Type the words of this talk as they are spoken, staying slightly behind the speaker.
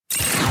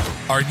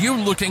Are you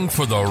looking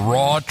for the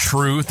raw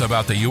truth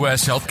about the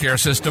U.S. healthcare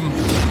system?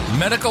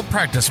 Medical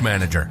practice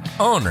manager,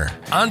 owner,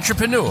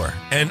 entrepreneur,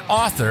 and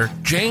author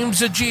James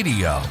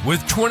Egidio,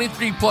 with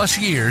 23 plus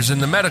years in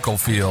the medical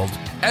field,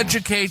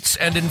 educates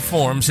and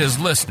informs his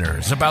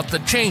listeners about the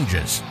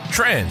changes,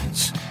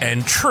 trends,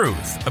 and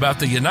truth about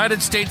the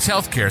United States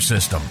healthcare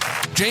system.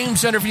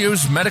 James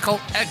interviews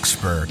medical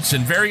experts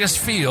in various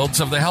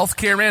fields of the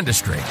healthcare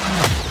industry.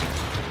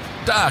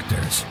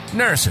 Doctors,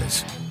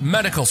 nurses,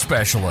 medical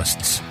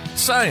specialists,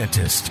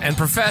 scientists, and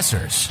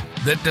professors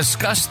that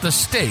discuss the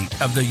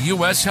state of the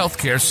U.S.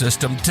 healthcare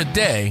system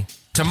today,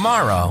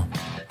 tomorrow,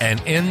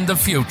 and in the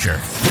future.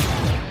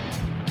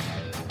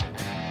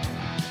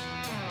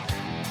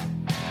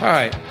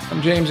 Hi,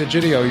 I'm James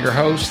Egidio, your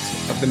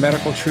host of the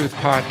Medical Truth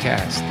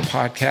Podcast, the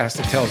podcast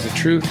that tells the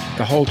truth,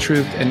 the whole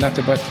truth, and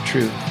nothing but the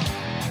truth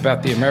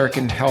about the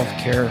American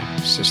healthcare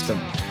system.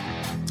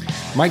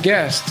 My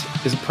guest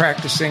is a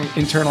practicing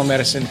internal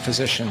medicine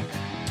physician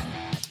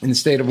in the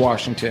state of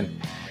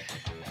Washington.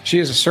 She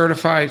is a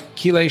certified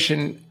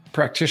chelation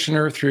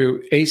practitioner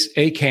through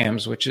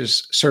ACAMS, which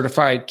is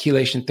Certified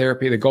Chelation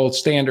Therapy, the gold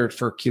standard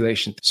for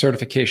chelation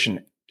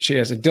certification. She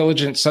is a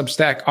diligent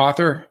Substack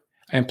author.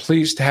 I am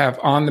pleased to have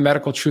on the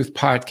Medical Truth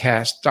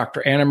Podcast,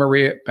 Dr. Anna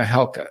Maria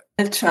Mihalcea.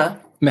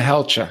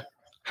 Mihalcea.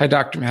 Hi,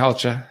 Dr.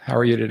 Mihalcea. How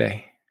are you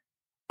today?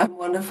 I'm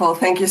wonderful.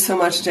 Thank you so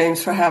much,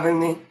 James, for having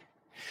me.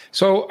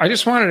 So I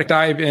just wanted to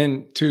dive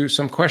into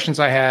some questions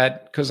I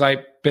had because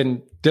I've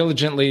been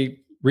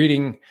diligently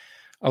reading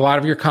a lot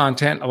of your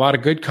content, a lot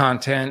of good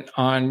content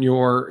on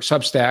your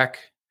Substack,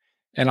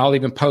 and I'll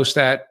even post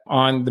that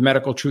on the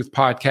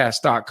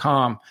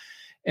medicaltruthpodcast.com.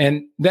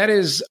 And that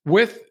is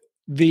with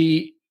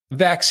the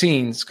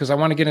vaccines, because I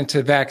want to get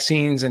into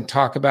vaccines and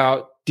talk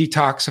about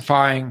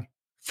detoxifying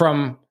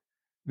from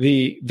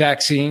the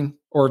vaccine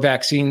or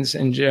vaccines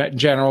in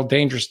general,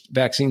 dangerous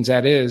vaccines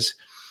that is.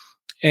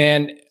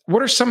 And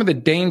what are some of the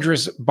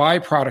dangerous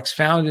byproducts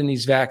found in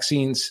these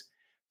vaccines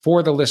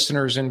for the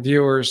listeners and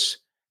viewers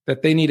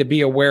that they need to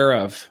be aware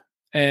of?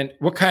 And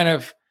what kind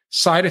of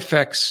side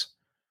effects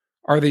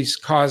are these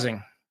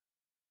causing?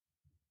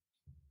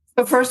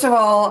 So first of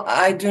all,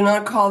 I do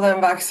not call them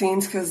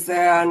vaccines because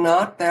they are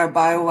not. They're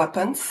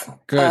bioweapons.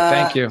 Good.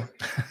 Thank you.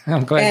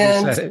 I'm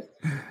glad you said it.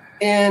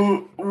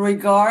 In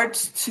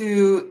regards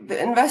to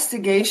the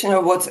investigation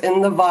of what's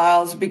in the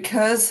vials,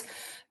 because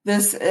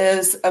this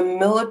is a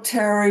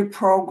military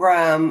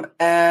program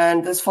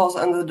and this falls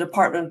under the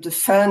Department of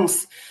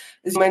Defense,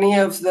 many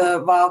of the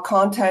vial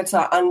contents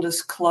are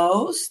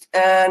undisclosed.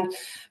 And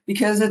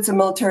because it's a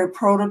military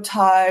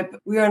prototype,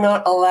 we are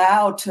not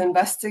allowed to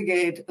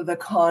investigate the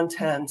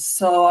contents.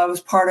 So I was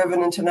part of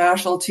an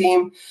international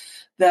team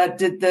that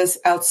did this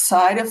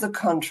outside of the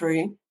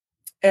country.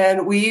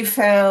 And we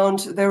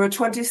found there were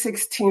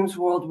 26 teams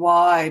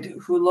worldwide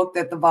who looked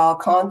at the vial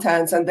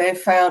contents, and they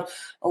found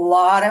a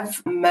lot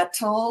of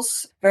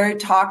metals, very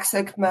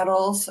toxic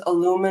metals,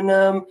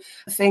 aluminum,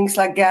 things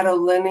like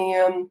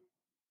gadolinium,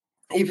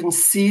 even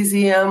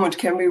cesium, which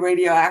can be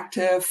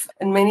radioactive,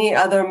 and many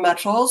other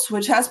metals,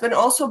 which has been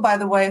also, by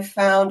the way,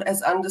 found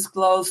as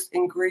undisclosed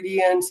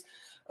ingredients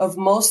of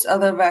most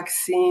other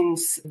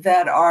vaccines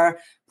that are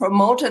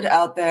promoted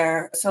out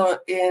there. So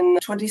in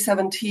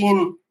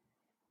 2017,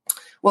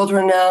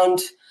 world-renowned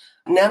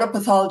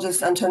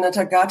nanopathologist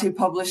Antonetta Gatti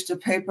published a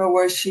paper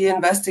where she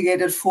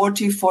investigated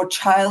 44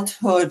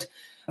 childhood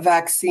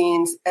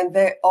vaccines, and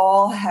they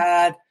all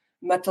had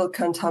metal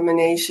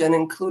contamination,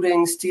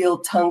 including steel,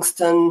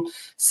 tungsten,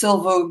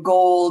 silver,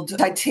 gold,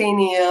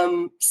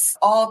 titanium,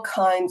 all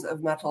kinds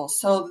of metals.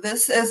 So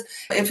this is,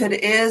 if it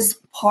is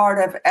part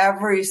of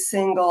every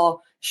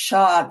single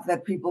shot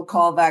that people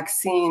call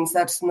vaccines,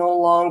 that's no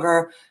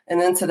longer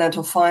an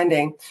incidental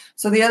finding.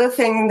 So the other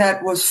thing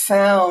that was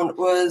found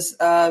was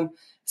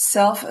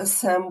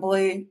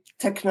self-assembly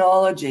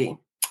technology.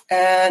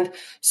 And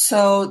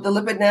so the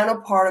lipid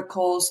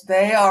nanoparticles,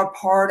 they are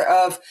part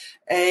of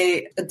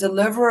a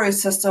delivery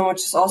system,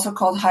 which is also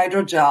called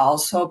hydrogel.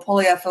 So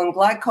polyethylene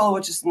glycol,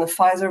 which is in the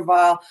Pfizer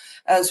vial,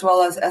 as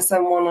well as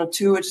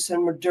SM102, which is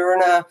in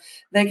Moderna,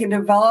 they can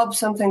develop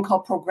something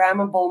called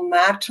programmable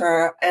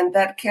matter, and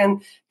that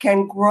can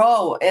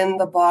grow in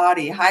the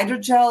body.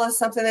 Hydrogel is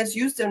something that's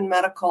used in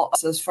medical,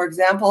 for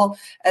example,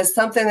 as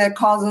something that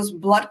causes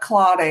blood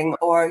clotting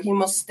or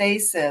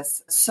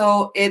hemostasis.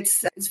 So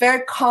it's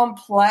very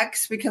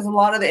complex because a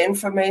lot of the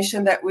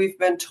information that we've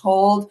been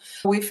told,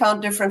 we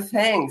found different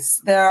things.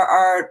 There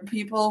are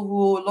people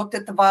who looked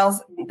at the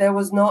vials. There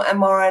was no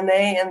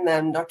mRNA in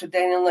them. Dr.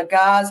 Daniel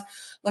Nagaz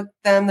looked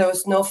at them. There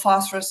was no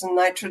phosphorus and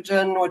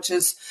nitrogen, which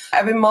is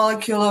every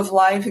molecule of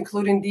life,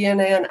 including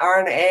DNA and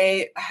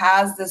RNA,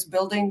 has this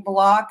building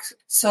block.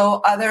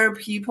 So other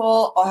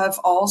people have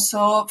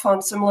also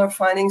found similar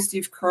findings.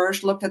 Steve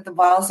Kirsch looked at the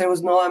vials. There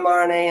was no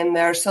mRNA in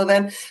there. So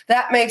then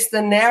that makes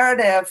the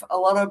narrative a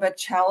little bit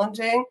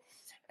challenging.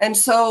 And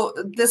so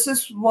this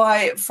is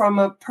why, from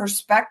a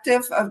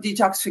perspective of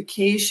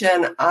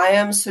detoxification, I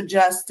am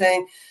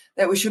suggesting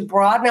that we should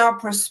broaden our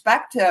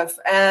perspective.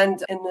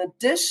 And in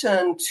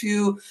addition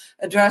to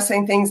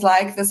addressing things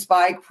like the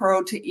spike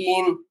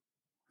protein,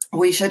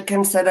 we should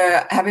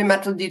consider heavy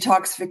metal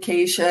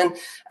detoxification,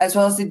 as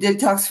well as the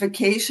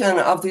detoxification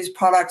of these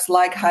products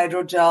like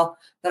hydrogel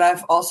that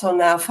I've also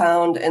now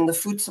found in the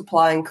food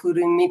supply,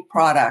 including meat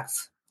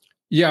products.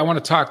 Yeah, I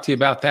want to talk to you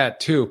about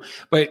that too.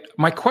 But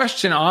my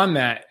question on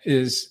that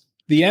is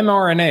the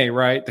mRNA,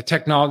 right? The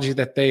technology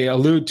that they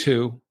allude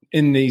to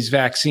in these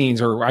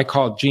vaccines, or I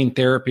call it gene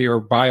therapy or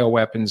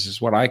bioweapons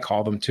is what I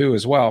call them too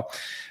as well.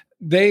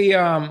 They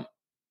are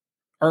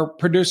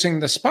producing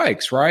the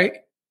spikes, right?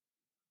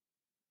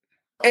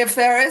 If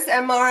there is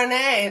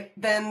mRNA,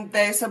 then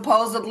they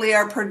supposedly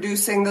are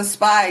producing the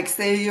spikes.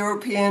 The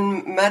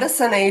European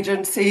Medicine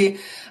Agency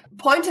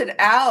pointed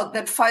out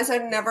that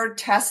Pfizer never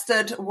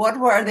tested what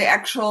were the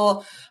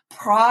actual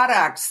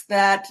products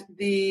that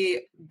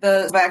the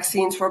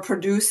vaccines were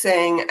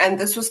producing. And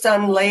this was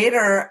done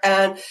later.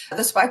 And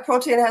the spike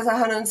protein has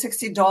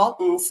 160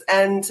 Daltons.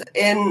 And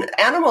in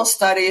animal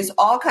studies,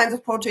 all kinds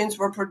of proteins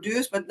were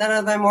produced, but none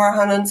of them were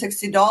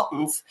 160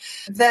 Daltons.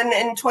 Then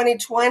in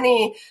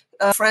 2020,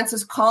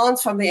 Francis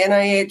Collins from the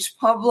NIH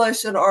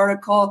published an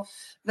article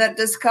that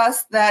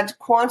discussed that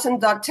quantum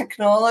dot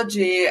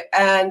technology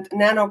and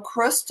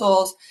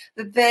nanocrystals,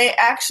 that they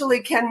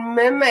actually can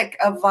mimic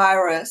a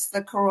virus,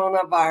 the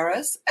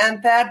coronavirus,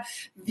 and that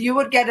you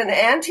would get an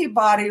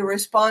antibody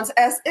response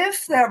as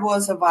if there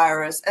was a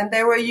virus. And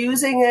they were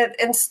using it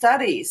in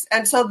studies.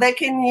 And so they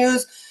can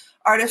use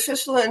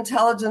artificial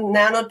intelligent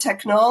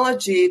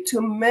nanotechnology to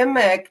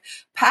mimic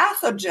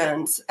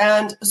pathogens.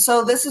 And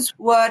so this is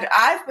what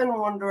I've been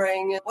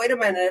wondering. Wait a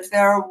minute, if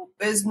there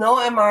is no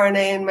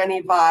mRNA in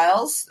many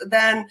vials,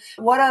 then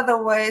what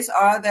other ways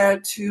are there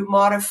to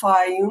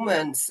modify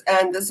humans?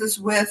 And this is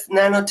with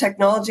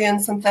nanotechnology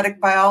and synthetic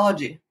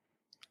biology.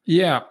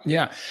 Yeah.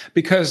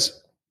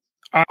 Because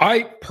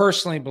I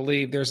personally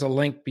believe there's a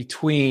link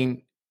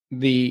between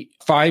the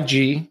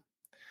 5G,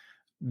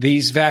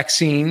 these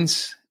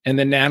vaccines, and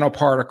the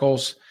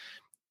nanoparticles.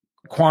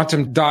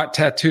 Quantum dot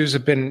tattoos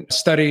have been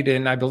studied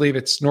in, I believe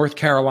it's North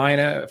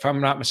Carolina, if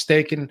I'm not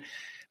mistaken,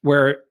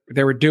 where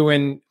they were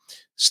doing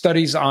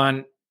studies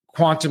on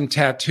quantum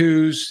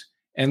tattoos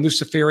and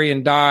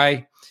Luciferian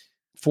dye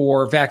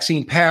for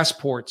vaccine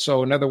passports.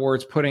 So in other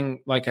words, putting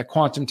like a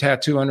quantum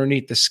tattoo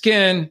underneath the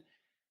skin,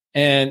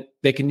 and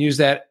they can use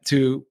that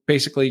to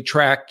basically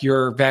track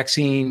your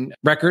vaccine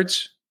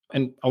records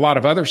and a lot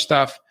of other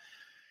stuff.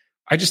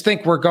 I just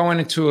think we're going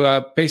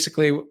into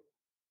basically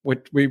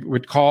what we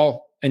would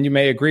call, and you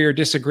may agree or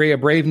disagree, a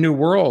brave new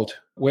world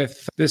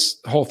with this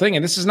whole thing.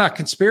 And this is not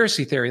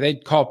conspiracy theory.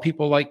 They'd call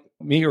people like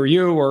me or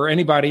you or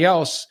anybody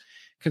else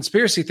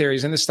conspiracy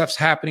theories. And this stuff's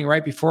happening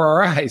right before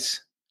our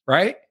eyes,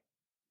 right?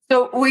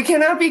 So we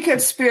cannot be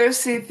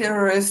conspiracy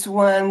theorists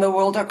when the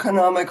World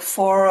Economic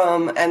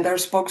Forum and their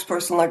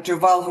spokesperson like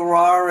Yuval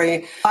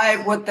Harari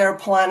hide what they're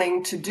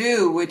planning to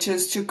do, which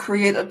is to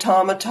create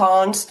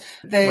automatons.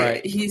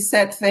 He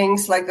said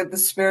things like that the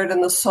spirit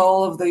and the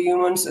soul of the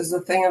humans is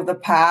a thing of the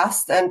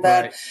past, and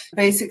that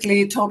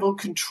basically total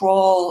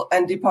control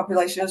and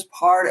depopulation is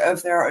part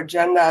of their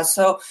agenda.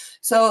 So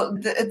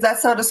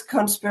that's not a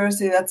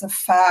conspiracy, that's a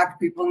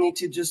fact. People need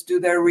to just do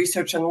their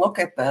research and look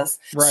at this.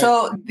 Right.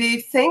 So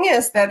the thing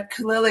is that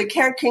clearly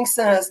Karen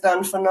Kingston has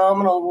done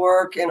phenomenal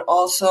work in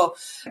also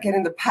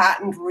getting the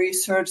patent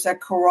research that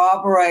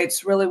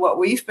corroborates really what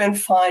we've been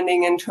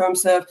finding in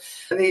terms of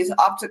these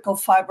optical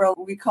fiber,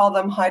 we call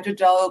them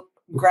hydrogel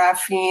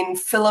graphene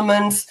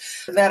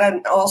filaments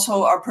that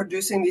also are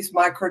producing these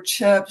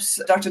microchips.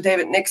 Dr.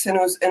 David Nixon,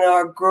 who's in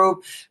our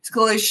group, has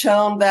clearly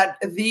shown that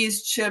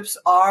these chips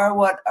are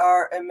what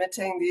are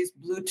emitting these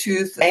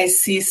Bluetooth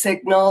AC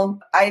signal.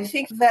 I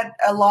think that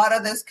a lot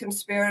of this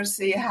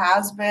conspiracy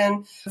has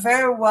been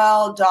very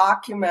well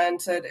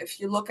documented. If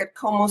you look at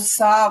Como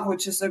Sav,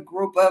 which is a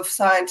group of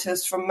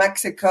scientists from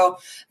Mexico,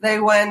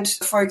 they went,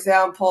 for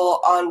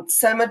example, on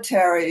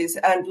cemeteries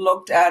and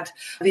looked at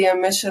the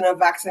emission of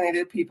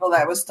vaccinated people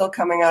that was still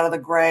coming out of the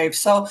grave.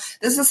 So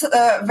this is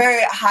a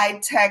very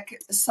high-tech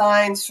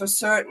science for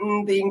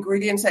certain. The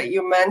ingredients that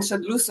you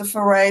mentioned,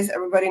 luciferase,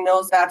 everybody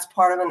knows that's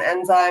part of an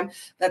enzyme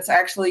that's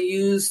actually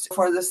used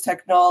for this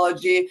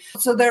technology.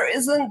 So there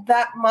isn't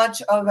that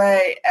much of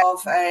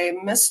a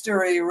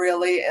mystery,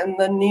 really. In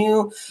the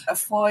new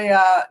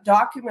FOIA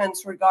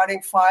documents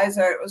regarding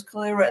Pfizer, it was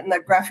clearly written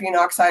that graphene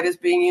oxide is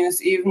being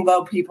used, even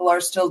though people are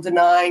still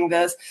denying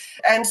this.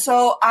 And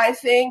so I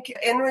think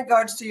in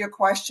regards to your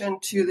question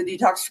to the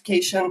detoxification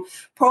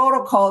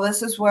protocol,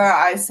 this is where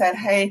I said,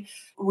 hey,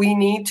 we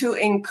need to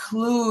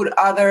include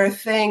other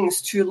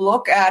things to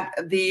look at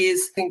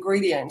these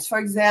ingredients. For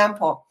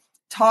example,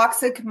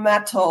 toxic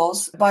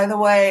metals. By the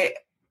way,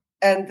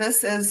 and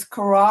this is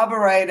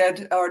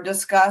corroborated or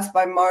discussed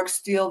by Mark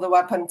Steele, the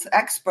weapons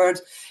expert,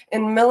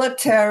 in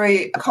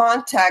military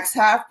contexts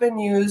have been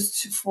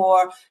used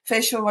for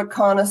facial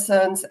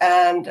reconnaissance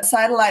and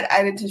satellite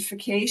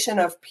identification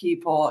of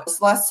people.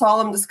 Les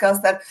Solom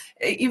discussed that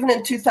even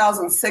in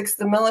 2006,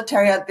 the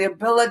military had the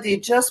ability,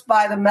 just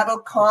by the metal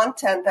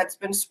content that's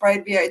been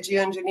sprayed via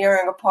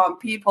geoengineering upon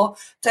people,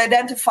 to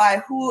identify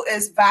who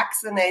is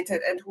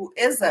vaccinated and who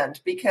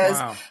isn't,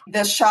 because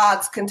the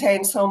shots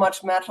contain so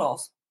much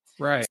metals.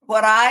 Right.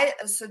 What I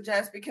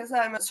suggest, because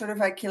I'm a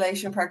certified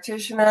chelation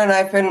practitioner and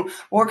I've been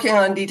working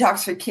on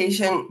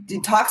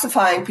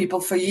detoxifying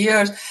people for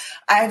years,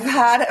 I've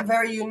had a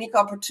very unique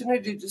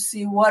opportunity to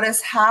see what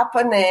is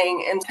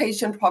happening in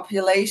patient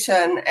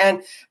population.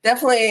 And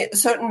definitely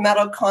certain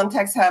metal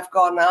contexts have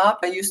gone up.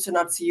 I used to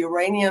not see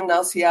uranium,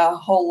 now see a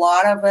whole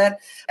lot of it.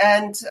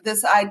 And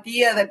this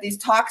idea that these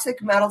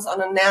toxic metals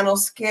on a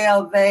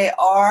nanoscale, they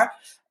are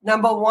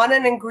number one,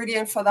 an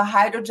ingredient for the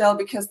hydrogel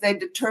because they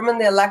determine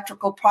the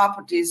electrical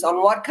properties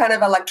on what kind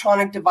of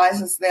electronic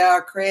devices they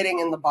are creating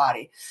in the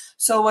body.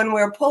 So when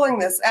we're pulling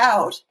this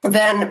out,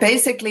 then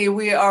basically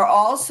we are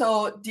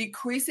also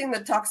decreasing the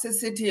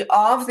toxicity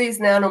of these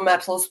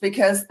nanometals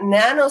because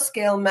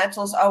nanoscale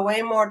metals are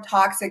way more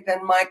toxic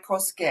than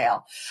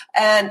microscale.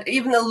 And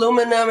even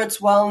aluminum, it's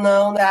well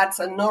known that's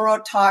a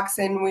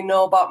neurotoxin. We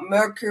know about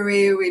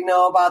mercury. We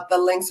know about the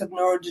links of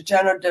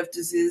neurodegenerative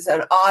disease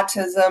and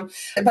autism.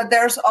 But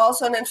there's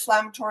also an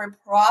inflammatory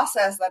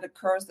process that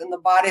occurs in the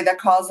body that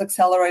causes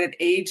accelerated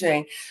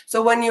aging.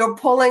 So when you're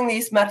pulling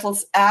these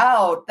metals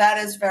out, that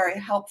is very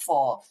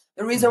helpful.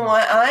 The reason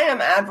why I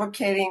am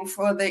advocating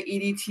for the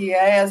EDTA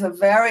as a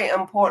very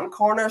important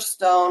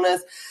cornerstone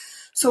is,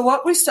 so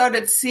what we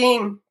started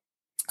seeing,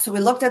 so we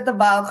looked at the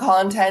vial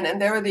content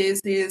and there were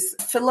these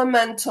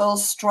filamental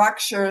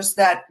structures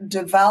that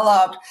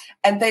developed,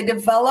 and they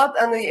developed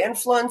under the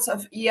influence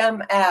of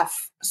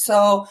EMF.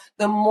 So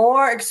the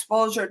more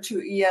exposure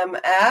to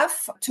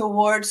EMF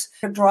towards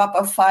a drop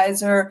of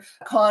Pfizer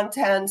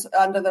content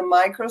under the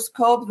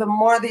microscope, the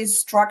more these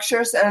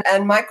structures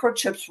and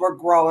microchips were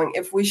growing.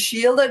 If we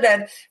shielded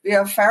it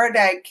via a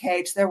Faraday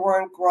cage, they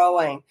weren't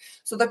growing.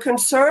 So the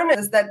concern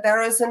is that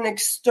there is an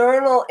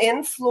external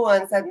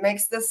influence that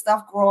makes this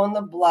stuff grow in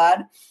the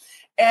blood.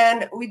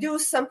 And we do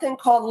something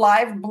called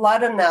live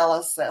blood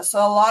analysis. So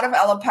a lot of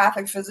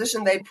allopathic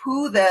physicians, they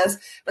poo this,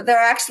 but they're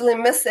actually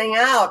missing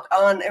out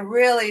on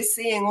really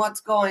seeing what's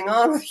going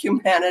on with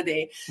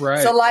humanity.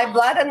 Right. So live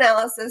blood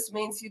analysis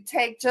means you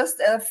take just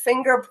a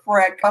finger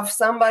prick of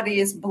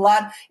somebody's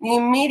blood, and you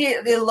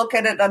immediately look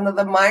at it under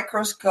the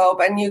microscope,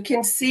 and you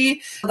can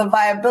see the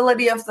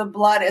viability of the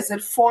blood. Is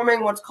it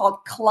forming what's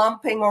called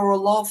clumping or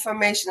rouleau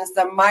formation? Is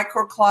there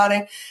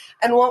microclotting?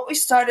 And what we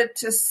started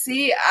to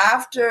see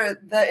after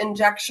the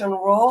injection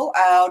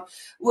rollout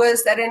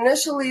was that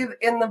initially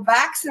in the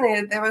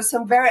vaccinated, there were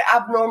some very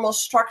abnormal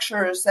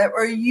structures that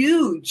were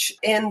huge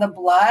in the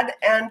blood,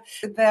 and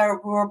they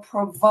were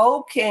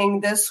provoking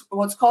this,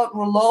 what's called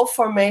rouleau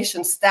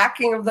formation,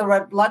 stacking of the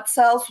red blood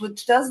cells,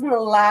 which doesn't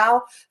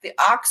allow the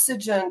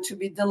oxygen to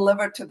be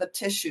delivered to the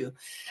tissue.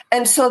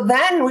 And so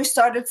then we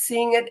started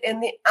seeing it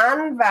in the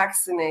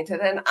unvaccinated.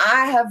 And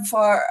I have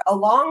for a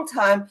long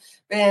time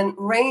been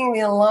ringing the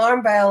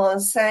alarm bell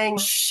and saying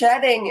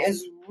shedding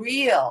is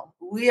real.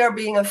 We are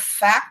being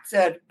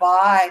affected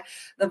by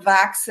the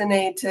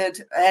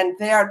vaccinated, and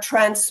they are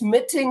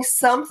transmitting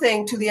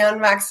something to the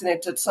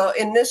unvaccinated. So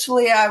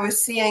initially I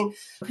was seeing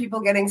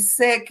people getting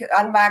sick,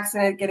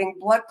 unvaccinated, getting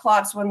blood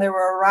clots when they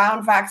were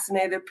around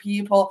vaccinated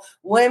people,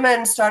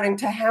 women starting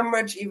to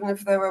hemorrhage even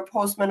if they were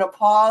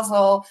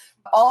postmenopausal,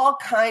 all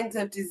kinds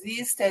of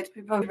disease states,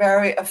 people are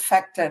very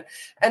affected.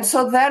 And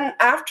so then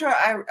after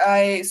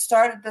I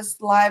started this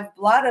live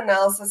blood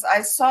analysis,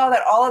 I saw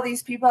that all of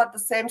these people had the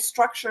same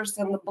structures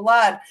in the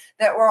blood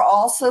that were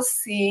also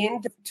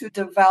seen to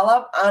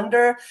develop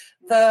under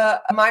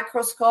the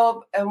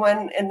microscope and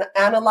when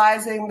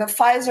analyzing the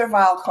Pfizer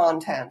vial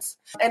contents.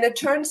 And it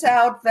turns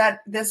out that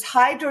this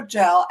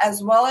hydrogel,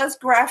 as well as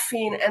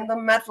graphene and the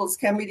metals,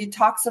 can be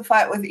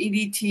detoxified with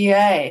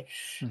EDTA.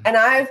 And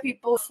I have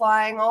people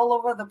flying all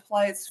over the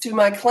place to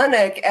my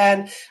clinic,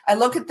 and I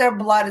look at their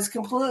blood, it's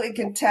completely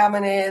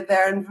contaminated.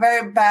 They're in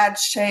very bad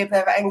shape. They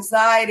have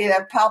anxiety, they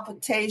have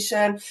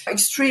palpitation,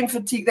 extreme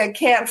fatigue. They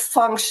can't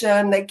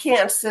function. They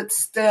can't sit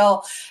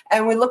still.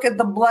 And we look at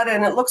the blood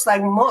and it looks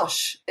like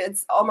mush.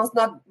 It's almost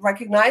not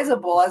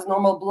recognizable as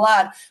normal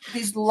blood.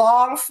 These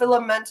long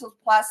filamentous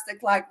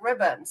plastic-like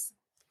ribbons.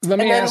 Let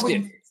me ask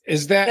you,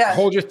 is that,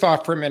 hold your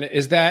thought for a minute,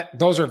 is that,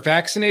 those are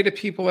vaccinated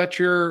people that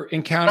you're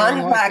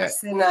encountering?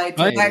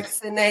 Unvaccinated,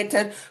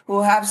 vaccinated,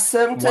 who have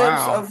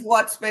symptoms of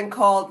what's been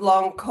called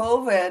long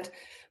COVID.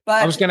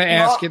 But I was going to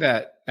ask you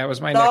that. That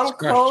was my Long next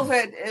question.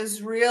 COVID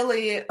is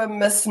really a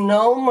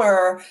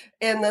misnomer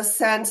in the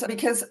sense,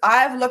 because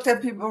I've looked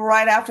at people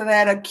right after they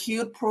had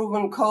acute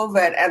proven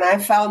COVID, and I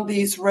found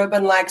these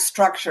ribbon-like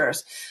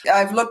structures.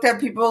 I've looked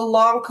at people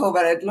long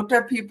COVID. I've looked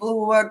at people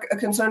who were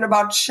concerned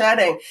about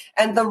shedding,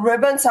 and the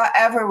ribbons are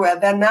everywhere.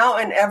 They're now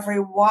in every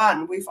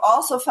one. We've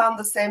also found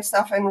the same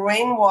stuff in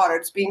rainwater.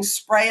 It's being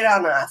sprayed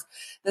on us.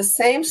 The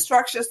same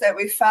structures that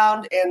we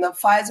found in the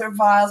Pfizer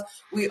vials,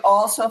 we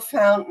also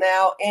found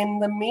now in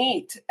the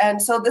meat.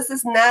 And so this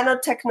is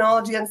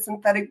nanotechnology and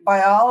synthetic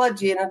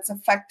biology, and it's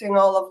affecting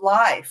all of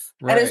life.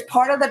 Right. And as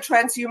part of the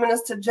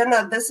transhumanist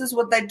agenda, this is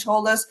what they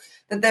told us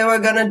that they were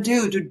going to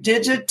do, to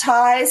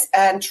digitize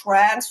and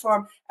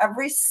transform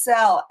every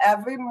cell,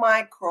 every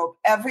microbe,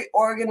 every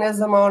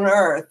organism on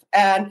Earth,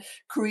 and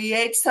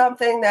create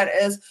something that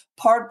is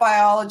part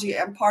biology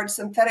and part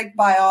synthetic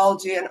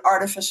biology and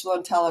artificial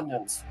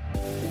intelligence.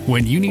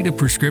 When you need a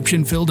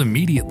prescription filled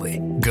immediately,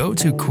 go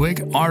to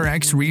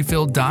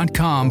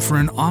quickrxrefill.com for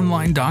an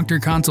online doctor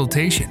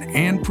consultation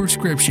and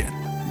prescription.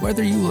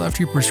 Whether you left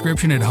your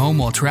prescription at home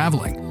while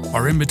traveling,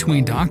 are in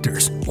between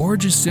doctors, or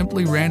just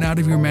simply ran out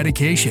of your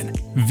medication,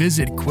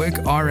 visit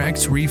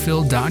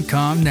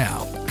quickrxrefill.com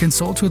now.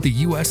 Consult with a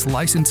U.S.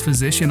 licensed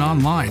physician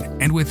online,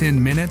 and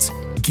within minutes,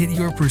 get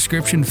your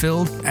prescription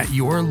filled at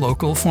your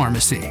local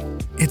pharmacy.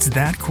 It's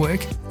that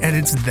quick, and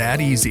it's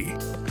that easy.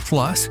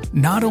 Plus,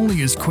 not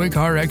only is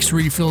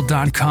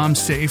quickrxrefill.com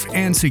safe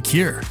and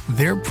secure,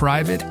 they're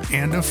private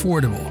and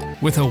affordable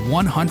with a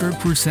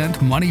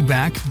 100%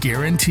 money-back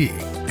guarantee.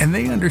 And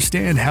they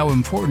understand how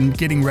important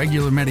getting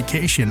regular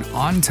medication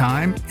on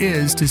time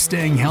is to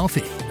staying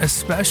healthy,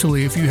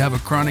 especially if you have a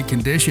chronic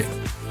condition.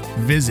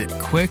 Visit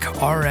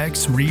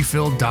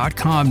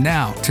quickrxrefill.com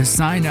now to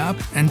sign up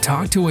and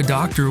talk to a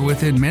doctor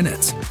within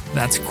minutes.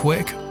 That's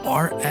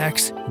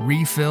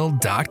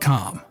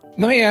quickrxrefill.com.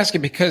 Let me ask you,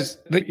 because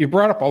you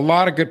brought up a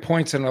lot of good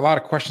points and a lot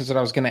of questions that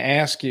I was going to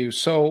ask you.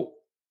 So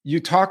you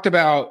talked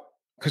about,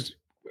 because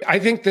I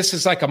think this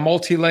is like a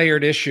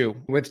multi-layered issue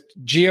with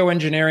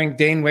geoengineering.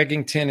 Dane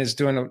Wigington is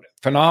doing a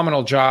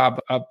phenomenal job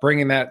of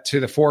bringing that to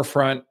the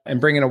forefront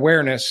and bringing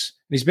awareness.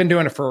 He's been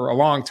doing it for a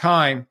long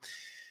time.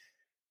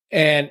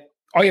 And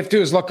all you have to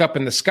do is look up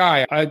in the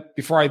sky.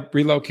 Before I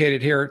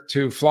relocated here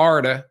to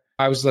Florida,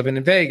 I was living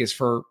in Vegas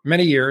for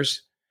many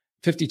years,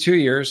 52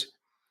 years.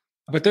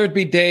 But there would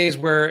be days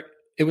where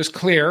it was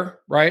clear,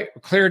 right? A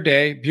clear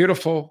day,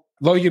 beautiful,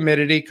 low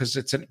humidity because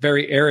it's a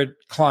very arid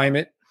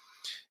climate.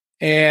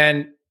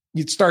 And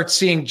you'd start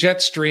seeing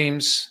jet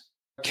streams,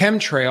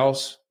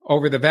 chemtrails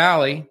over the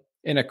valley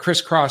in a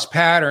crisscross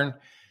pattern.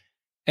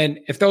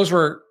 And if those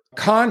were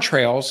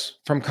contrails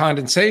from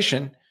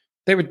condensation,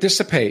 they would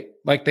dissipate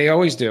like they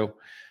always do.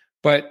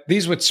 But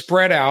these would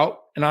spread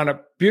out. And on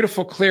a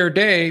beautiful, clear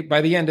day,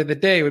 by the end of the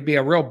day, it would be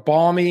a real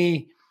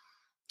balmy,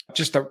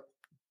 just a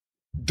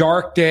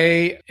dark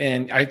day,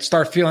 and I'd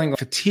start feeling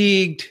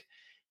fatigued.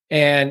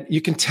 And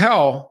you can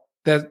tell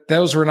that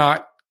those were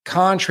not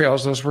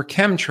contrails, those were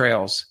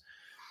chemtrails.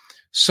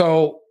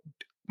 So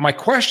my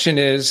question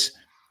is,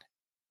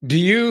 do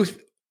you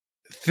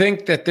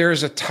think that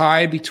there's a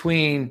tie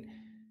between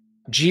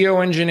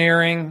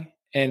geoengineering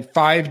and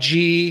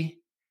 5G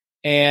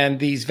and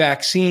these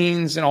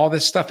vaccines and all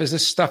this stuff? Is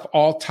this stuff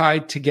all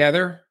tied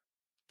together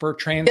for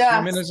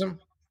transhumanism?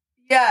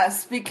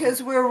 Yes,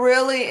 because we're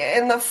really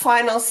in the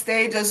final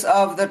stages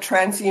of the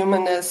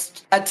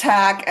transhumanist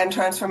attack and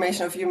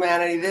transformation of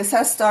humanity. This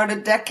has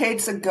started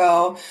decades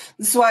ago.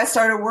 This is why I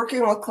started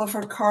working with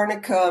Clifford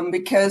Carnicom,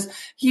 because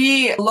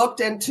he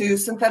looked into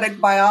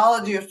synthetic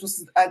biology, which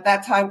was at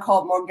that time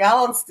called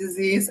Morgellons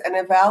disease, and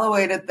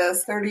evaluated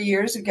this 30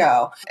 years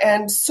ago.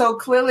 And so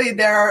clearly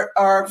there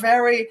are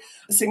very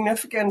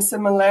significant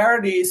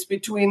similarities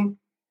between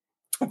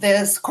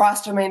this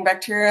cross-domain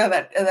bacteria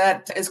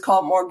that is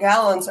called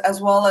Morgellons, as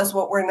well as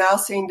what we're now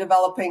seeing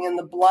developing in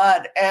the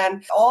blood.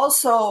 And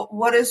also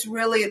what is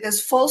really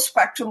this full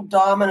spectrum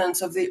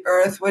dominance of the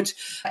earth, which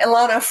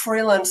Ilana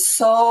Freeland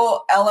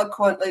so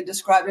eloquently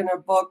described in her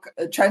book,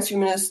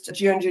 Transhumanist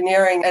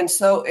Geoengineering. And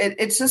so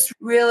it's just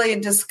really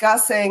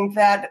discussing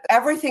that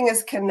everything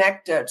is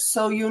connected.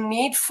 So you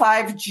need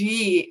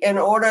 5G in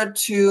order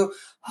to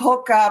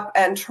hook up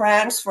and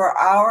transfer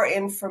our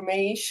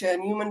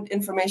information, human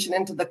information,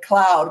 into the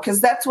cloud, because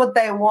that's what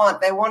they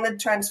want. They wanted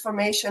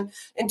transformation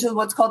into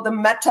what's called the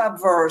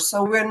metaverse.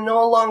 So we're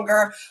no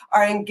longer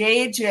are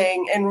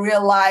engaging in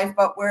real life,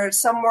 but we're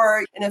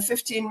somewhere in a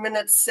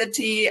 15-minute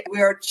city.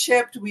 We are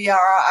chipped, we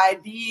are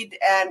ID'd,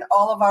 and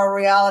all of our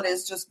reality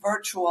is just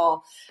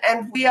virtual.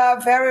 And we are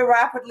very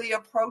rapidly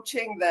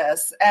approaching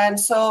this. And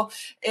so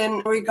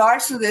in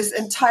regards to this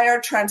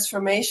entire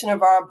transformation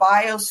of our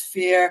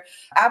biosphere,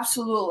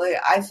 absolutely,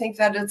 I think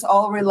that it's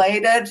all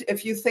related.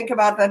 If you think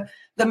about that,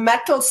 the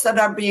metals that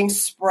are being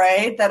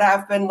sprayed that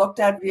have been looked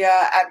at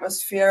via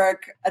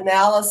atmospheric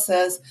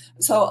analysis,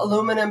 so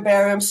aluminum,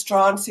 barium,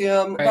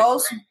 strontium,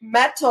 those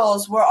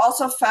metals were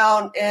also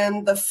found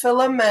in the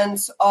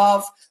filaments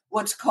of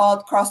what's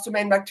called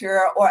cross-domain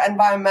bacteria or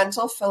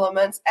environmental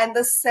filaments. And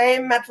the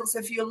same metals,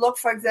 if you look,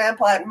 for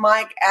example, at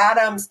Mike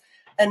Adams'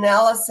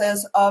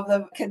 analysis of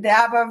the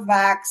cadaver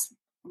vax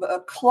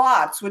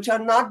clots, which are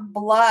not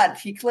blood.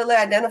 He clearly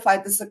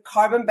identified this as a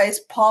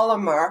carbon-based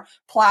polymer,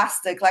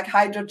 plastic like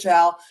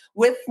hydrogel,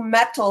 with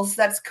metals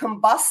that's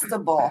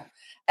combustible.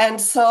 And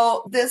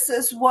so this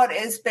is what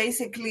is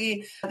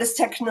basically this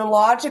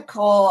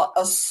technological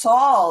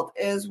assault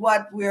is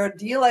what we're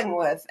dealing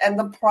with. And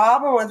the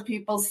problem with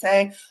people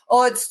saying,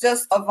 oh, it's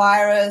just a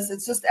virus,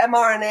 it's just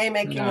mRNA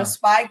making a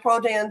spike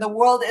protein, and the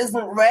world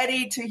isn't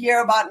ready to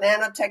hear about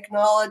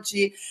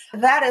nanotechnology.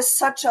 That is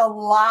such a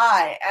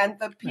lie. And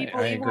the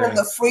people even in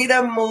the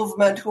freedom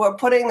movement who are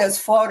putting this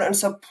forward and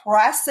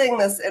suppressing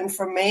this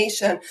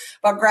information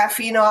about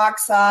graphene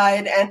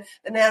oxide and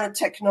the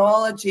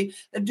nanotechnology,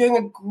 they're doing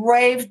a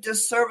grave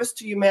disservice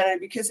to humanity,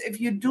 because if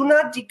you do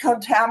not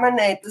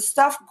decontaminate, the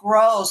stuff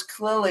grows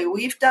clearly.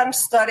 We've done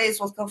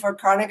studies with Clifford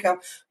Carnicom.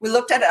 We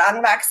looked at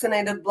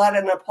unvaccinated blood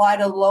and applied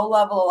a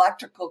low-level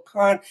electrical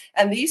current,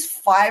 and these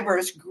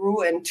fibers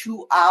grew in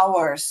 2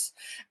 hours.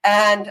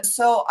 And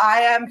so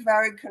I am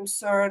very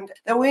concerned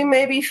that we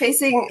may be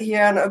facing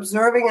here and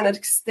observing an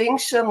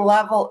extinction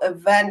level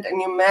event in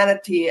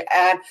humanity,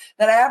 and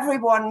that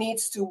everyone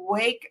needs to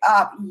wake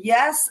up.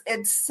 Yes,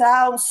 it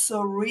sounds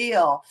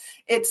surreal.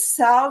 It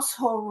sounds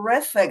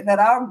horrific that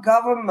our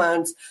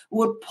governments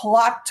would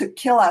plot to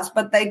kill us,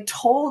 but they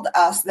told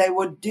us they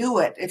would do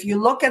it. If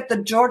you look at the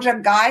Georgia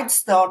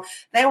Guidestone,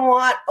 they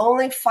want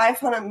only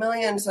 500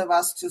 million of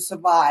us to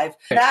survive.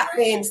 That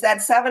means that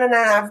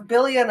 7.5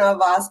 billion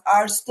of us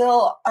are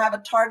still have a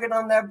target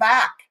on their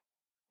back.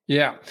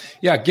 Yeah.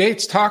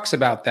 Gates talks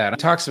about that. He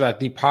talks about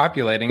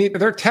depopulating.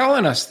 They're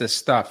telling us this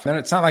stuff, and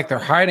it's not like they're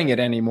hiding it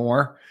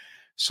anymore.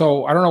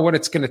 So I don't know what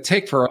it's going to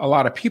take for a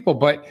lot of people,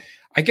 but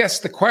I guess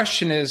the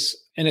question is,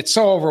 and it's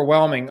so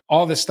overwhelming,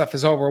 all this stuff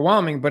is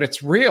overwhelming, but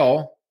it's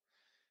real.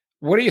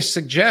 What do you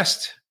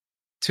suggest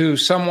to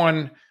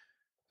someone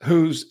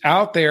who's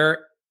out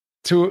there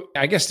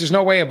I guess there's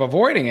no way of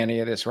avoiding any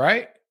of this,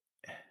 right?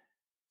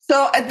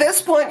 So at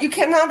this point, you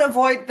cannot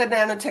avoid the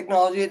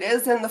nanotechnology. It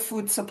is in the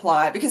food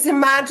supply, because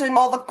imagine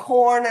all the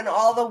corn and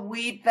all the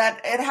wheat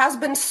that it has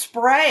been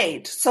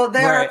sprayed. So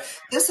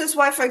this is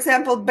why, for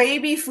example,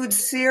 baby food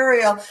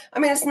cereal,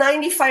 it's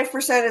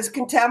 95% is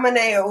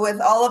contaminated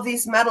with all of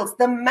these metals.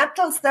 The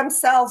metals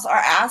themselves are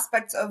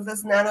aspects of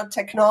this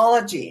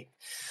nanotechnology.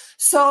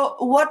 So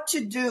what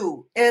to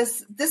do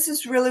is, this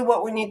is really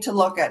what we need to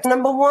look at.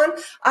 Number one,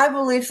 I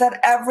believe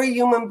that every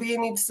human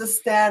being needs to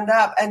stand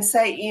up and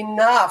say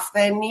enough.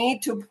 They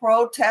need to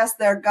protest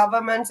their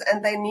governments,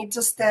 and they need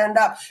to stand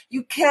up.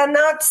 You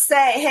cannot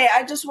say, hey,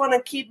 I just want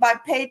to keep my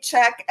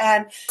paycheck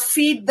and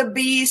feed the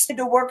beast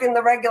to work in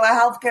the regular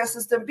healthcare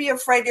system. Be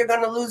afraid you're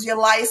going to lose your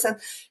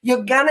license.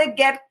 You're going to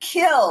get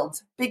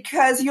killed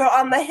because you're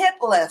on the hit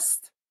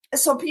list.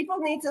 So people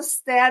need to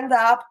stand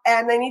up,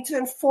 and they need to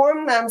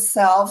inform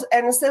themselves.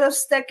 And instead of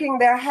sticking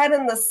their head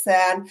in the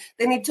sand,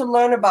 they need to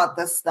learn about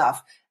this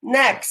stuff.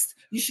 Next,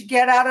 you should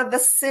get out of the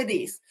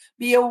cities.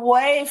 Be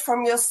away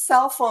from your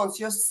cell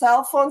phones. Your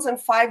cell phones and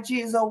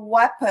 5G is a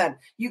weapon.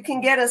 You can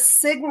get a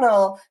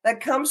signal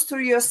that comes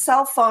through your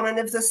cell phone, and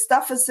if the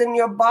stuff is in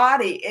your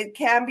body, it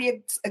can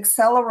be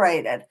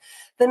accelerated.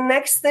 The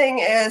next thing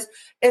is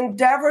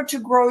endeavor to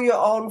grow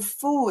your own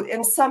food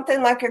in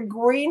something like a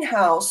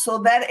greenhouse so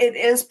that it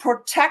is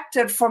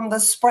protected from the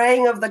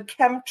spraying of the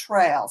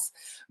chemtrails.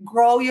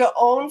 Grow your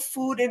own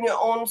food in your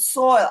own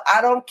soil.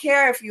 I don't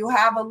care if you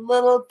have a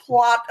little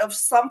plot of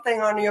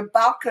something on your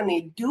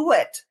balcony, do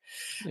it.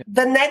 Yeah.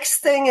 The next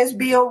thing is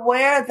be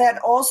aware that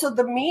also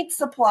the meat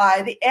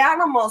supply, the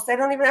animals, they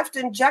don't even have to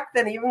inject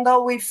them, even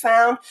though we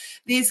found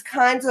these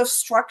kinds of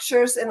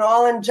structures in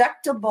all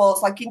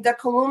injectables, like Inda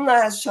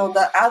Columna has shown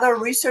that, other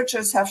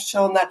researchers have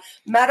shown that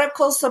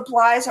medical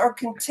supplies are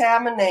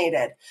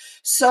contaminated.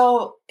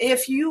 So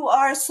if you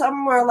are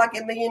somewhere like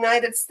in the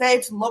United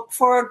States, look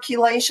for a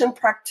chelation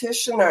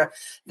practitioner.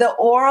 The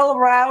oral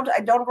route,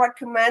 I don't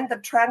recommend. The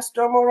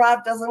transdermal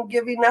route doesn't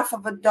give enough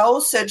of a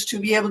dosage to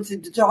be able to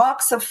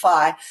detoxify.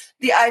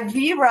 The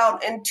IV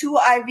route, in 2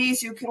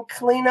 IVs, you can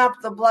clean up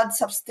the blood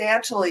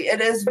substantially.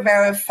 It is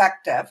very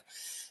effective.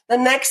 The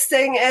next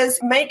thing is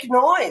make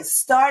noise.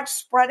 Start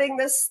spreading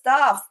this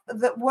stuff.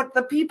 What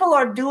the people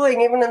are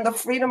doing, even in the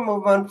freedom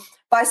movement,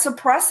 by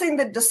suppressing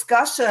the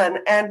discussion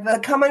and the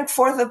coming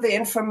forth of the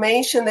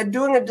information, they're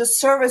doing a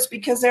disservice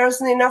because there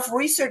isn't enough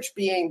research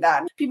being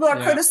done. People are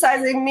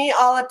criticizing me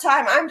all the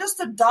time. I'm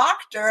just a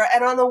doctor,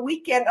 and on the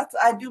weekend,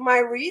 I do my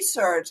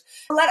research.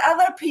 Let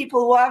other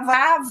people who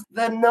have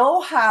the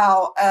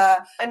know-how,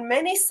 and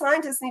many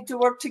scientists need to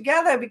work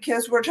together,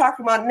 because we're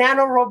talking about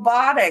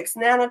nanorobotics,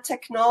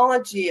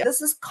 nanotechnology.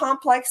 This is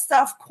complex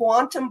stuff,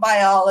 quantum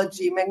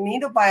biology,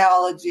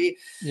 magnetobiology,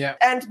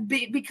 and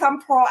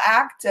become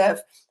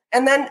proactive.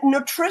 And then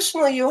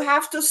nutritionally, you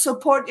have to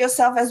support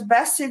yourself as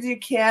best as you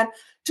can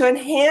to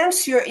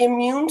enhance your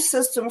immune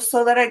system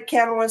so that it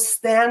can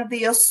withstand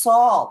the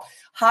assault.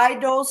 High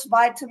dose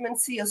vitamin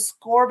C,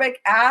 ascorbic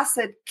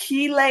acid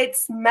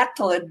chelates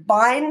metal. It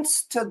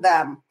binds to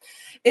them.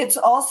 It's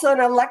also an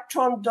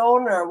electron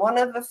donor. One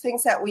of the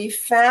things that we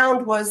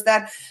found was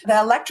that the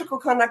electrical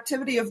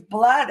conductivity of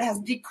blood has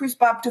decreased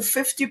by up to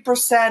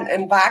 50%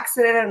 in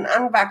vaccinated and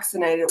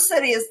unvaccinated.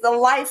 It is the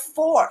life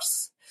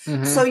force.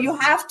 Mm-hmm. So you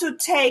have to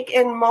take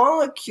in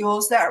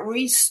molecules that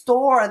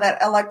restore that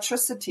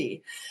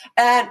electricity.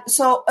 And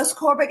so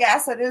ascorbic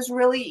acid is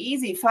really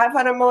easy.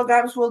 500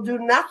 milligrams will do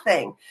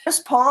nothing. Chris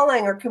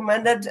Pauling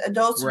recommended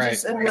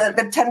dosages in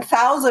the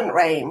 10,000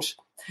 range.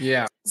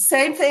 Yeah.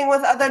 Same thing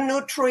with other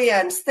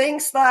nutrients.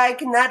 Things like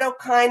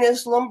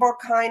nattokinase,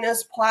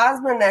 lumbrikinase,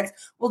 plasmanex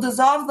will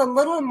dissolve the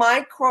little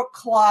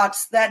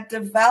microclots that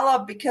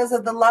develop because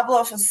of the level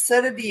of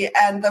acidity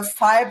and the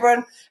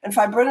fibrin and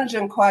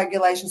fibrinogen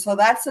coagulation. So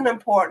that's an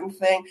important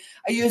thing.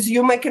 I use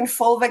humic and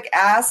fulvic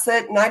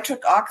acid,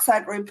 nitric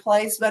oxide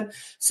replacement.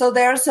 So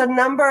there's a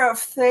number of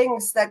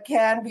things that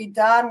can be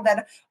done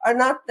that are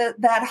not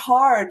that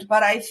hard,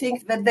 but I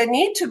think that they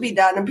need to be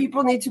done and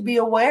people need to be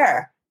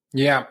aware.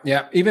 Yeah.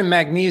 Even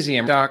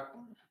magnesium, Doc.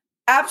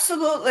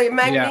 Absolutely.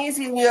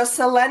 Magnesium, your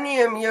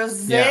selenium, your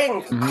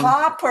zinc,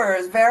 copper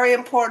is very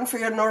important for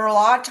your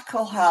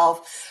neurological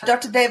health.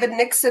 Dr. David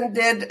Nixon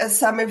did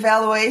some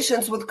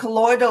evaluations with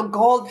colloidal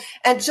gold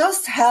and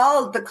just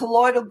held the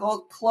colloidal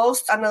gold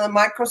close under the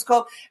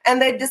microscope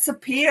and they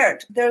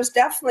disappeared. There's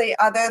definitely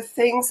other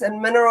things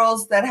and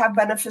minerals that have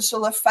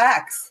beneficial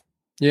effects.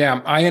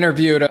 Yeah. I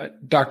interviewed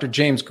Dr.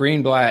 James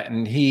Greenblatt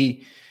and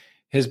he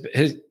has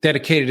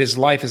dedicated his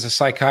life as a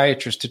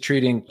psychiatrist to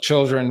treating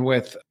children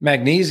with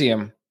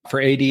magnesium for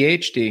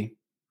ADHD.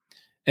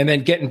 And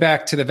then getting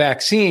back to the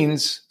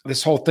vaccines,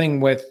 this whole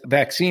thing with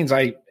vaccines,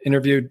 I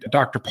interviewed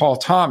Dr. Paul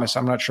Thomas.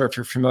 I'm not sure if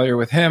you're familiar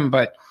with him,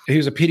 but he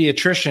was a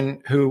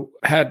pediatrician who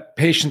had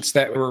patients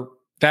that were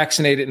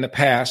vaccinated in the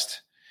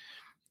past.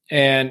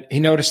 And he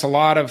noticed a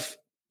lot of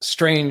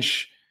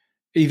strange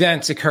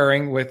events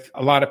occurring with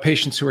a lot of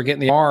patients who were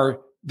getting the R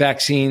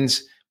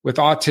vaccines with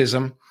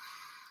autism.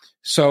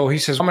 So he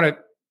says, I'm going to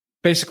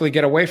basically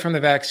get away from the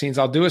vaccines.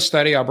 I'll do a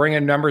study. I'll bring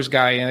a numbers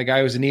guy in. A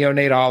guy who's a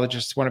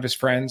neonatologist, one of his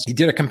friends. He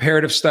did a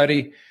comparative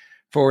study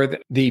for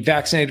the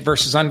vaccinated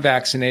versus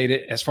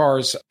unvaccinated as far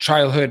as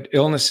childhood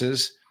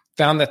illnesses,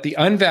 found that the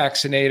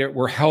unvaccinated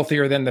were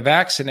healthier than the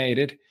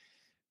vaccinated,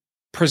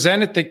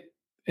 presented the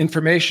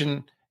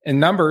information and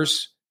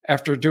numbers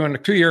after doing a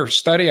 2-year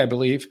study, I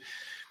believe,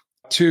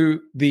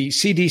 to the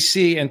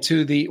CDC and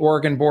to the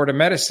Oregon Board of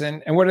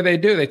Medicine. And what do?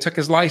 They took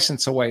his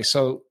license away.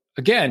 So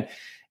again,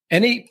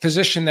 any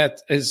physician that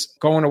is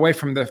going away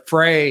from the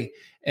fray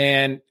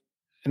and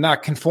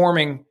not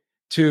conforming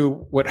to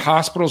what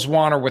hospitals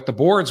want or what the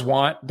boards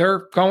want,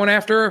 they're going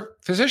after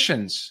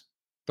physicians.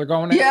 They're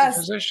going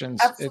after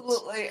physicians.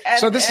 Absolutely.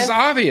 So this is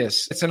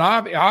obvious. It's an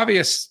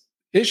obvious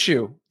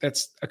issue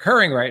that's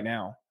occurring right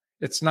now.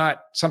 It's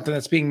not something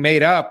that's being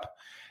made up.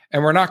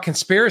 And we're not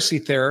conspiracy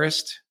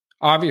theorists,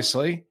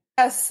 obviously.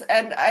 Yes,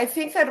 and I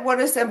think that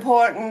what is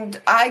important,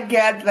 I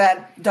get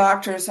that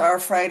doctors are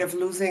afraid of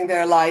losing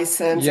their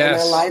license and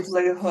their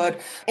livelihood.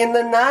 In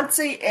the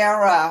Nazi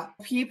era,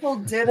 people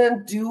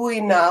didn't do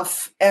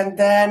enough, and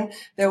then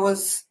there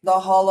was the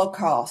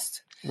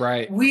Holocaust.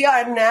 Right. We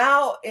are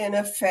now in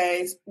a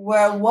phase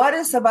where what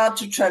is about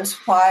to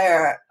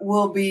transpire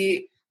will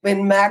be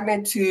in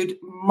magnitude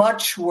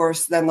much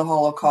worse than the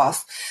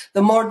Holocaust.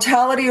 The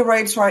mortality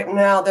rates right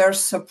now, they're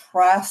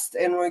suppressed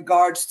in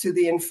regards to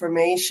the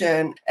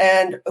information.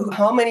 And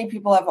how many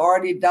people have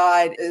already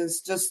died is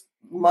just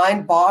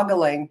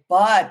mind-boggling.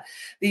 But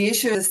the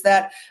issue is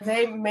that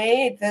they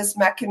made this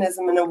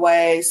mechanism in a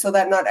way so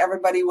that not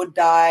everybody would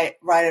die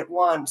right at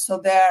once. So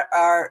there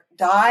are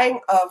dying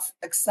of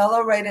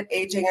accelerated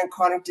aging and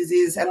chronic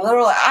disease. And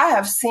literally, I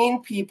have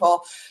seen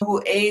people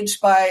who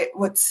aged by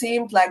what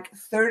seemed like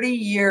 30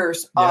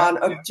 years on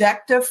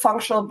objective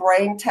functional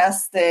brain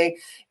testing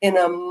in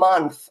a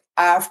month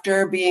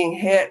after being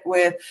hit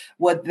with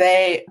what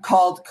they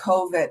called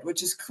COVID,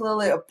 which is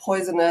clearly a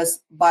poisonous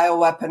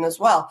bioweapon as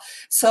well.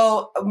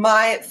 So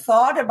my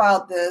thought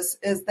about this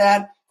is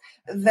that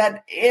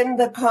in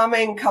the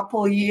coming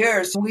couple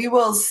years, we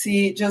will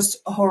see just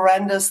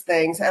horrendous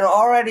things. And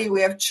already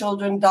we have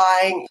children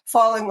dying,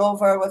 falling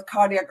over with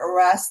cardiac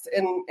arrest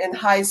in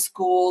high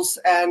schools.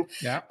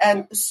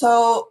 And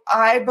so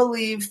I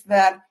believe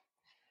that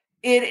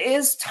it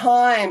is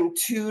time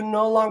to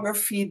no longer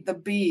feed the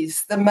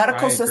beast. The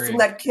medical system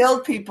that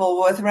killed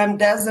people with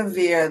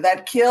remdesivir,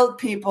 that killed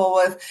people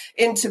with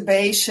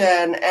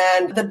intubation,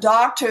 and the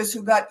doctors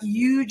who got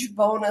huge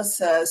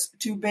bonuses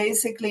to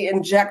basically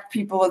inject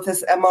people with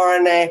this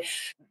mRNA,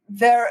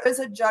 there is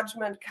a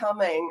judgment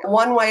coming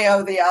one way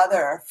or the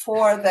other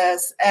for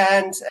this.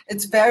 And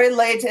it's very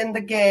late in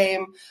the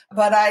game,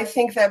 but I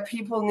think that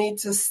people need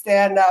to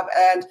stand up,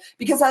 and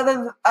because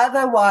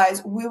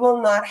otherwise we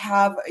will not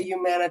have a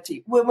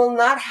humanity. We will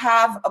not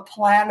have a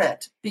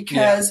planet,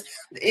 because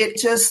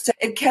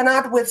it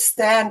cannot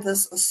withstand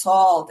this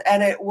assault,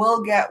 and it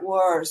will get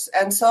worse.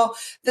 And so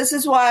this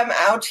is why I'm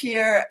out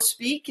here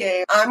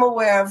speaking. I'm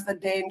aware of the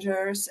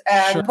dangers,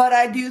 but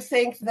I do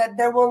think that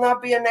there will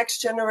not be a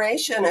next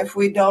generation if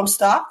we don't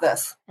stop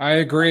this. I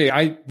agree.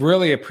 I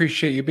really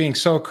appreciate you being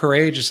so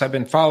courageous. I've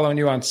been following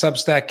you on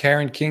Substack,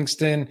 Karen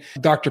Kingston,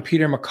 Dr.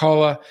 Peter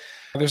McCullough.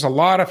 There's a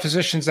lot of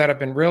physicians that have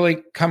been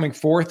really coming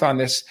forth on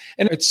this.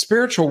 And it's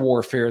spiritual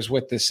warfare is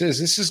what this is.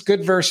 This is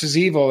good versus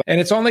evil. And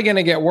it's only going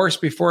to get worse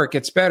before it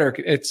gets better.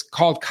 It's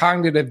called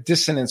cognitive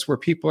dissonance, where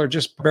people are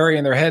just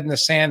burying their head in the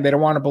sand. They don't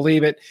want to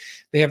believe it.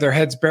 They have their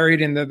heads buried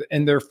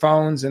in their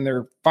phones and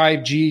their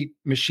 5G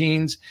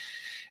machines.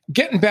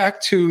 Getting back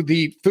to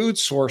the food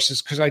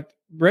sources, because I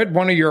read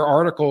one of your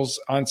articles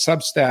on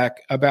Substack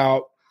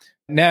about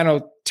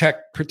nanotech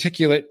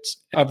particulates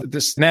of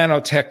this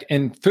nanotech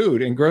in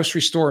food and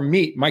grocery store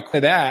meat. My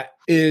question to that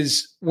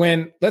is,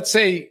 when, let's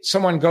say,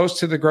 someone goes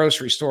to the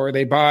grocery store,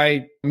 they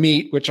buy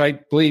meat, which I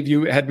believe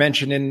you had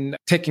mentioned in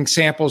taking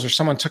samples, or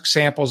someone took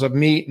samples of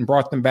meat and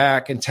brought them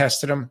back and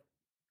tested them.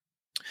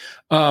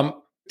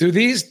 Do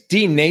these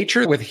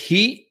denature with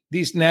heat,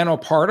 these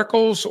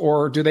nanoparticles,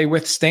 or do they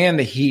withstand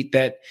the heat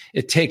that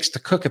it takes to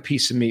cook a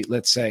piece of meat,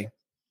 let's say?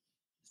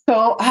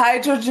 So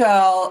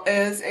hydrogel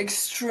is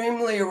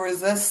extremely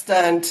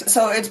resistant.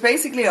 So it's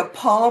basically a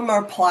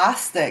polymer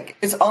plastic.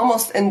 It's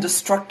almost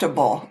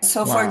indestructible.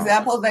 So for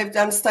example, they've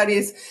done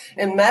studies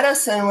in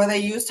medicine where they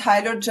used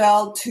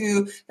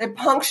hydrogel they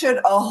punctured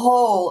a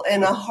hole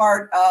in a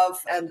heart of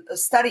a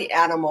study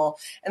animal,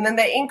 and then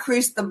they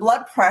increased the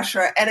blood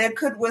pressure, and it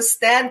could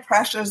withstand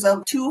pressures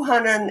of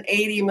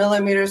 280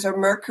 millimeters of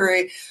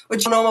mercury,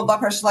 which normal blood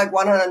pressure is like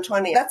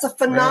 120. That's a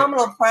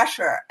phenomenal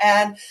pressure.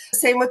 And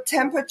same with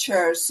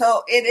temperatures.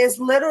 So it is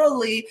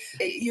literally,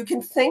 you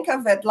can think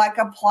of it like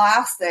a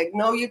plastic.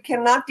 No, you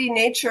cannot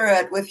denature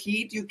it with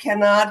heat. You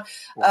cannot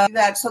do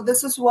that. So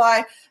this is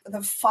why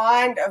the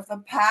find of the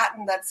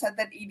patent that said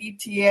that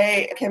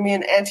EDTA can be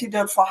an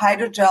antidote for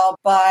hydrogel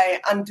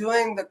by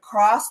undoing the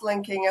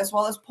cross-linking, as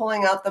well as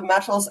pulling out the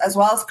metals, as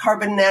well as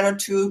carbon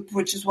nanotube,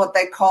 which is what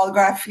they call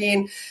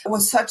graphene,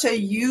 was such a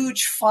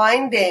huge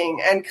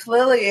finding. And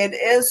clearly it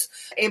is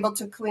able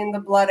to clean the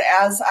blood,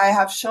 as I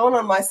have shown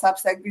on my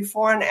Substack,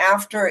 before and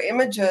after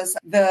images.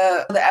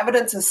 The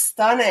evidence is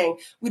stunning.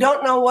 We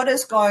don't know what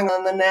is going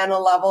on the nano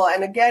level.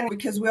 And again,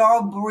 because we're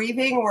all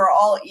breathing, we're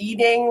all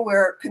eating,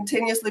 we're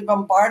continuously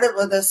bombarded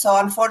with this. So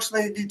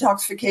unfortunately,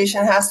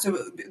 detoxification has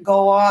to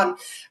go on.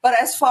 But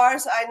as far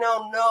as I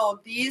know, no,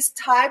 these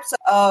types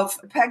of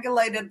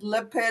pegylated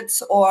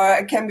lipids, or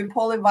it can be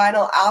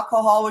polyvinyl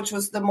alcohol, which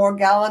was the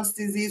Morgellons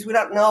disease. We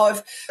don't know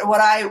if when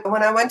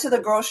I went to the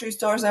grocery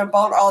stores and I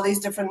bought all these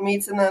different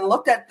meats and then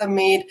looked at the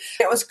meat,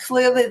 it was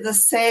clearly the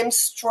same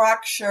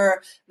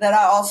structure that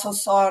I also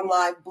saw in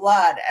live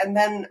blood. And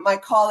then my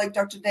colleague,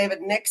 Dr.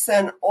 David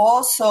Nixon,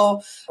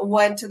 also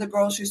went to the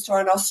grocery store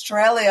in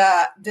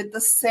Australia, did the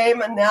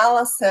same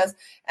analysis,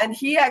 and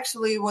he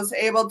actually was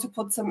able to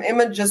put some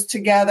images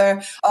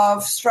together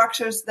of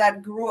structures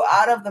that grew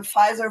out of the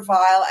Pfizer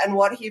vial and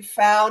what he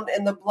found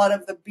in the blood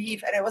of the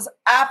beef, and it was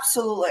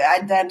absolutely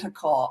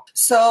identical.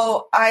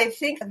 So I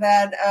think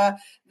that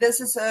this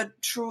is a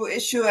true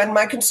issue, and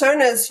my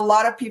concern is a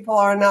lot of people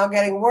are now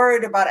getting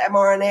worried about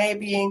mRNA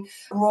being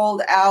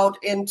rolled out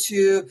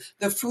into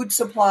the food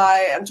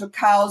supply and to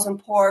cows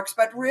and porks,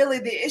 but really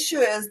the issue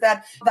is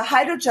that the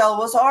hydrogel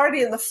was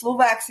already in the flu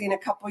vaccine a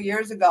couple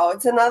years ago.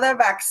 It's another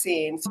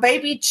vaccine. So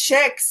baby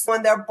chicks,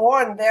 when they're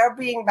born, they're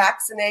being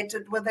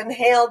vaccinated with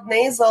inhaled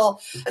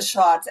nasal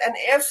shots. And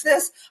if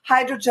this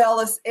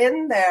hydrogel is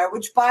in there,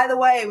 which, by the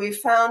way, we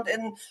found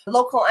in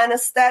local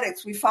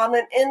anesthetics, we found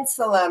in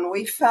insulin,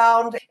 we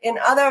found in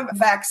other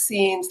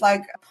vaccines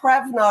like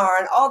Prevnar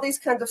and all these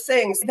kinds of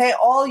things, they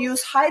all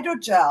use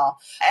hydrogel.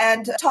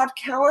 And Todd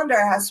Callender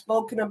has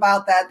spoken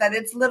about that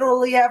it's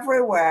literally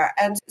everywhere.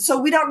 And so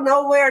we don't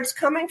know where it's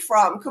coming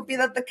from. Could be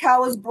that the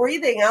cow is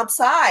breathing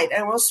outside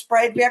and was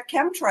sprayed via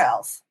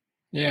chemtrails.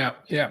 Yeah.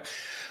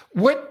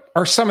 What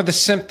are some of the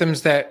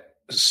symptoms that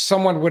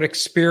someone would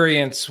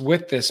experience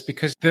with this?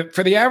 Because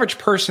for the average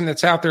person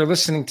that's out there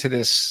listening to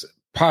this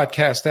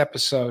podcast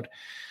episode,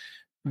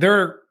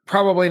 they're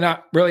probably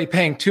not really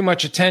paying too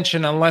much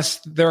attention unless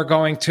they're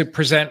going to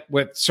present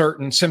with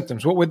certain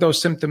symptoms. What would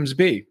those symptoms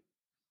be?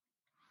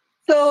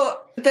 So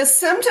the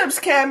symptoms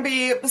can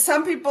be,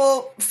 some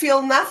people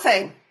feel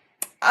nothing.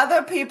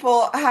 Other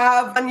people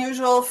have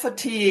unusual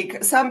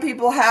fatigue. Some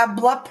people have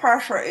blood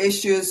pressure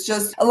issues.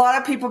 Just a lot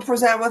of people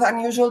present with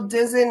unusual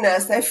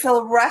dizziness. They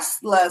feel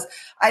restless.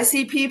 I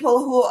see people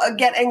who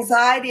get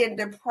anxiety and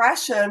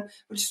depression,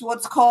 which is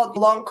what's called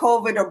long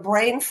COVID or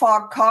brain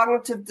fog,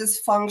 cognitive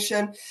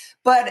dysfunction.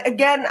 But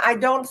again, I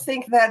don't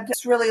think that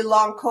it's really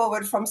long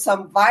COVID from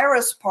some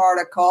virus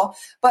particle,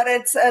 but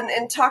it's an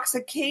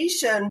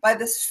intoxication by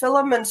this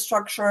filament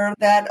structure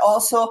that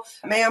also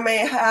may or may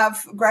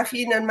have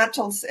graphene and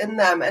metals in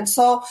them. And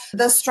so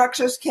the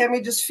structures can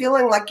be just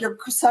feeling like you're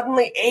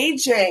suddenly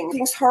aging,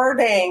 things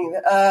hurting.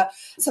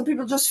 Some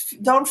people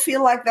just don't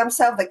feel like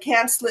themselves. They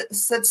can't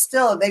sit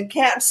still. They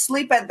can't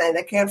sleep at night.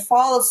 They can't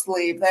fall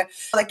asleep.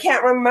 They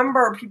can't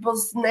remember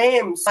people's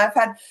names. I've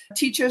had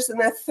teachers in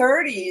their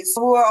 30s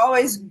who are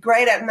always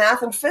great at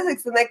math and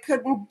physics, and they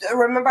couldn't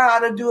remember how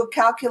to do a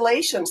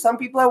calculation. Some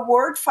people have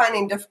word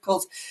finding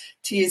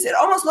difficulties. It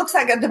almost looks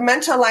like a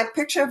dementia-like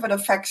picture if it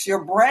affects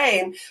your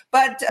brain,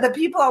 but the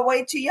people are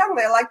way too young.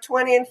 They're like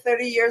 20 and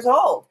 30 years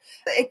old.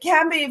 It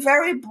can be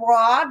very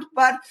broad,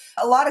 but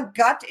a lot of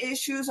gut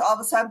issues. All of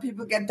a sudden,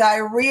 people get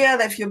diarrhea.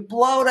 They feel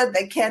bloated.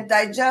 They can't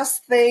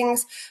digest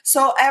things.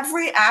 So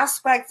every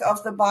aspect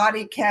of the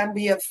body can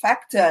be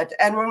affected.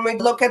 And when we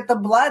look at the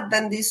blood,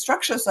 then these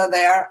structures are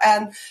there,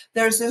 and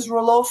there's this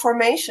rouleau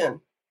formation.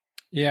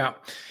 Yeah.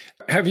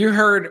 Have you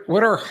heard,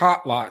 what are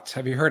hot lots?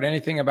 Have you heard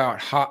anything about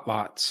hot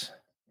lots?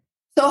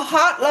 So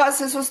hot lots,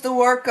 this was the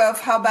work of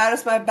How Bad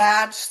Is My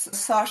Batch,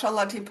 Sasha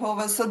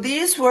Latipova. So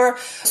these were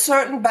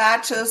certain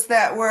batches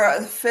that were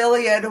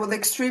affiliated with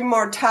extreme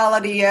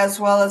mortality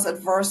as well as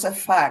adverse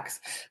effects.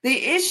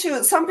 The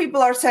issue, some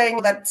people are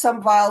saying that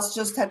some vials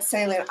just had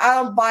saline. I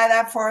don't buy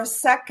that for a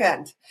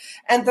second.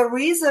 And the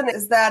reason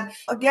is that,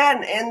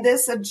 again, in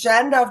this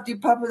agenda of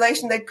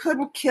depopulation, they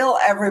couldn't kill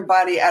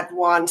everybody at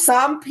once.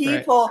 Some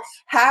people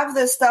have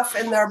this stuff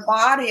in their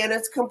body and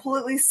it's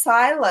completely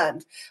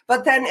silent.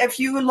 But then if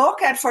you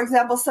look at, for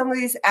example, some of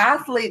these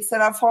athletes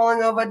that are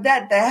falling over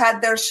dead, they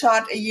had their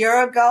shot a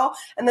year ago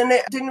and then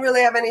they didn't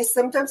really have any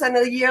symptoms. And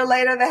a year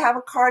later, they have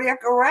a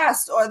cardiac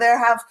arrest, or they're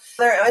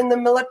in the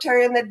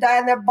military and they die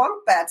in their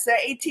bunk beds. They're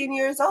 18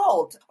 years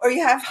old. Or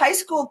you have high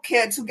school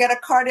kids who get a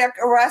cardiac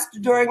arrest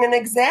during an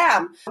exam.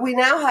 We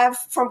now have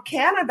from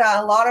Canada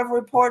a lot of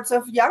reports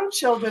of young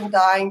children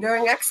dying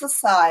during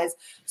exercise.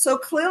 So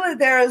clearly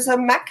there is a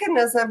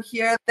mechanism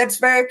here that's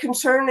very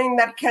concerning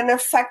that can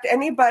affect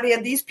anybody.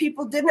 And these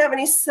people didn't have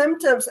any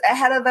symptoms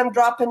ahead of them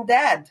dropping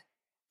dead.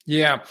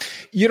 Yeah.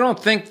 You don't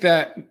think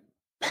that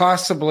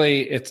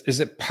possibly, is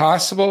it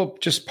possible,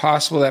 just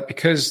possible that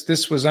because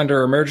this was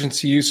under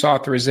emergency use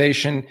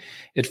authorization,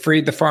 it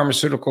freed the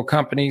pharmaceutical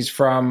companies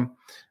from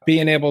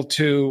being able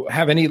to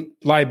have any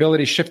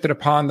liability shifted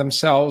upon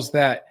themselves,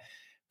 that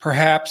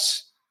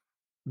perhaps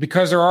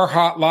because there are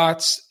hot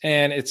lots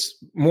and it's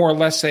more or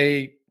less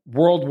a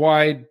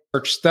worldwide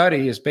research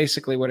study is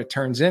basically what it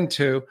turns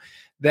into,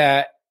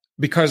 that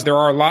because there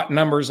are lot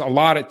numbers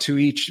allotted to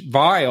each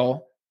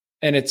vial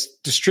and it's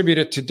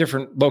distributed to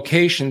different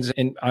locations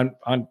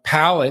on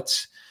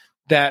pallets,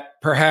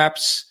 that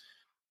perhaps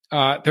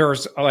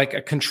there's like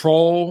a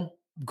control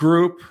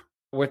group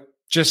with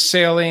just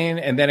saline,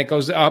 and then it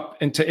goes up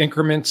into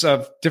increments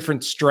of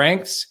different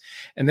strengths.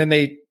 And then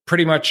they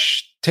pretty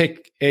much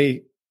take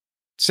a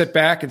sit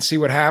back and see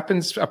what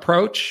happens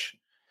approach.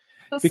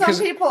 Some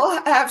people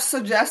have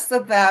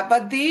suggested that,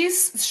 but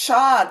these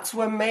shots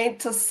were made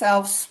to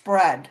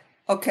self-spread.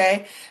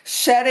 Okay.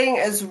 Shedding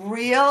is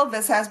real.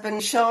 This has been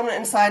shown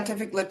in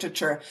scientific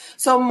literature.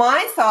 So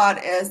my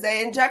thought is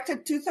they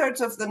injected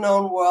 2/3 of the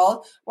known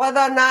world.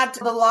 Whether or not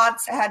the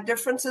lots had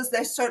differences,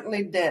 they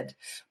certainly did.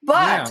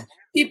 But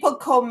people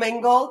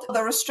commingled,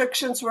 the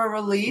restrictions were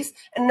released,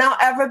 and now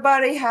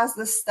everybody has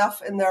this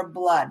stuff in their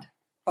blood.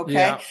 Okay.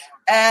 Yeah.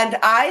 And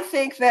I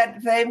think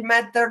that they've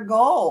met their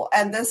goal.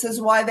 And this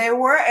is why they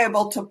were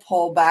able to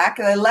pull back.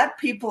 They let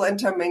people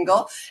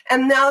intermingle.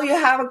 And now you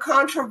have a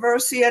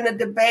controversy and a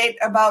debate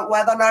about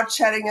whether or not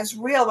shedding is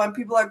real when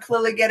people are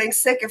clearly getting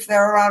sick if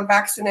they're around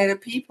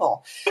vaccinated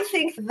people. I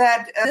think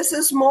that this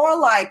is more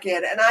like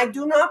it. And I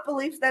do not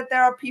believe that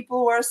there are people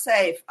who are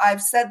safe.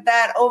 I've said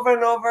that over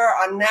and over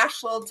on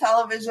national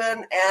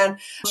television, and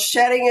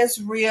shedding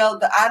is real.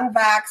 The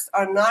unvaxxed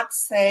are not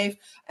safe.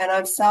 And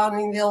I'm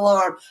sounding the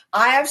alarm.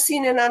 I have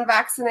seen in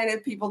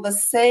unvaccinated people the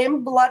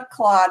same blood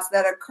clots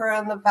that occur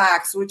in the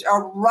vax, which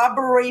are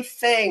rubbery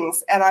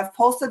things. And I've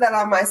posted that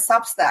on my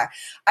Substack.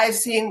 I've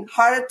seen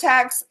heart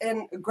attacks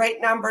in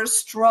great numbers,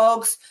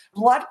 strokes,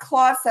 blood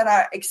clots that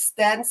are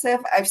extensive.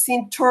 I've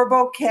seen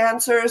turbo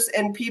cancers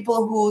in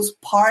people whose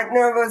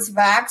partner was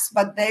vaxxed,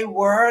 but they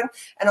weren't.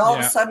 And all of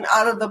a sudden,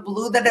 out of the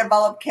blue, they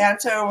developed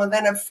cancer. And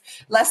within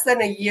less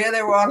than a year,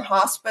 they were on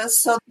hospice.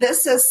 So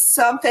this is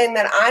something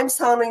that I'm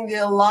sounding the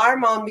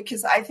alarm on,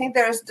 because I think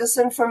there's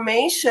disinformation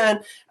information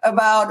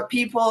about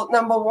people.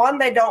 Number one,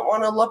 they don't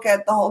want to look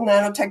at the whole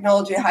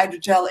nanotechnology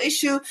hydrogel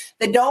issue.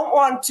 They don't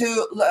want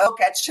to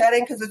look at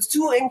shedding because it's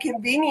too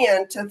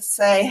inconvenient to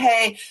say,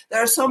 hey,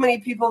 there are so many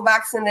people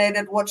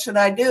vaccinated. What should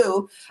I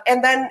do?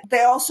 And then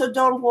they also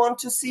don't want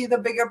to see the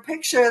bigger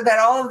picture that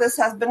all of this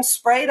has been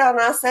sprayed on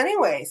us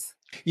anyways.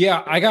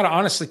 Yeah, I got to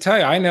honestly tell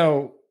you, I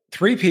know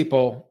 3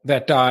 people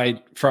that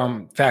died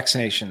from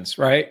vaccinations,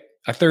 right?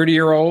 A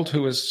 30-year-old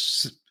who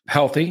was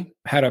healthy,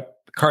 had a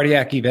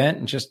cardiac event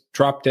and just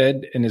dropped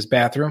dead in his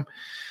bathroom.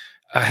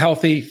 A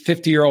healthy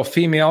 50-year-old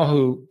female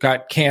who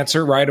got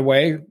cancer right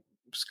away,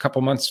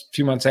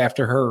 few months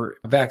after her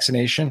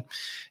vaccination.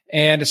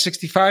 And a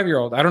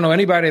 65-year-old. I don't know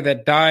anybody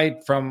that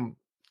died from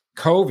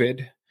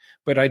COVID,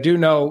 but I do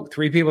know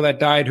 3 people that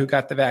died who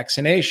got the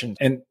vaccination.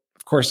 And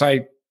of course,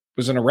 I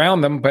wasn't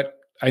around them, but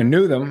I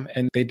knew them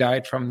and they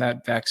died from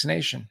that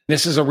vaccination.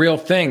 This is a real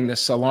thing.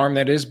 This alarm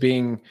that is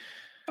being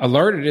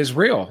alerted is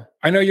real.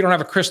 I know you don't have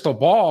a crystal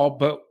ball,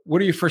 but what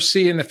do you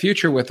foresee in the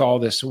future with all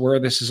this, where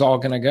this is all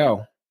going to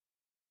go?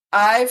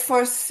 I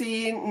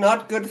foresee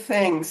not good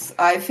things.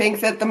 I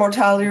think that the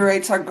mortality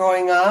rates are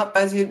going up.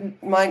 As you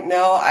might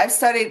know, I've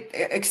studied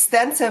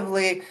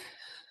extensively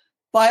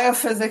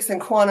biophysics and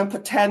quantum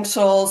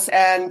potentials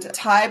and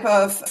type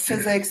of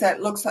physics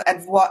that looks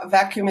at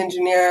vacuum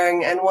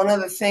engineering. And one of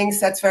the things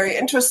that's very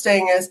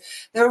interesting is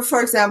there were, for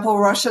example,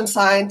 Russian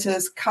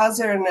scientist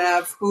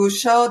Kazarnev, who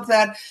showed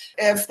that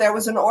if there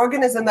was an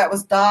organism that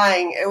was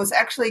dying, it was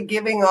actually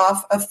giving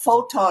off a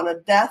photon, a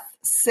death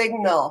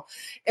signal.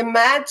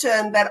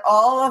 Imagine that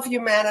all of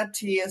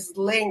humanity is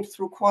linked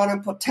through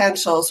quantum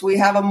potentials. We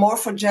have a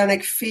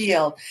morphogenic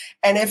field.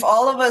 And if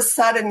all of a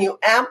sudden you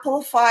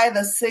amplify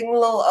the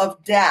signal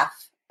of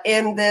death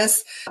in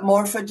this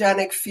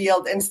morphogenic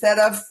field instead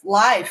of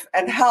life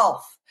and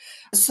health.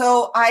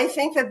 So I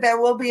think that there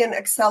will be an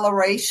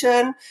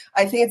acceleration.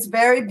 I think it's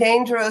very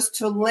dangerous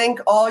to link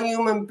all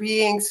human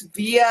beings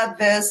via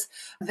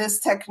this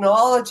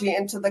technology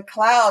into the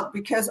cloud,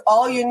 because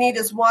all you need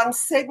is one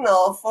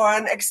signal for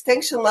an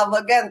extinction level.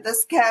 Again,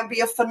 this can be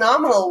a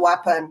phenomenal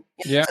weapon.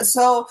 Yeah.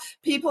 So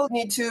people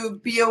need to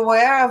be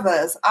aware of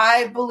this.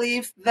 I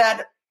believe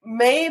that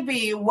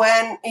maybe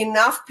when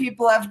enough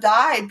people have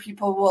died,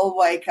 people will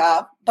wake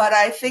up. But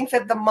I think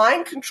that the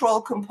mind control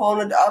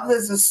component of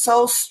this is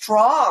so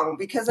strong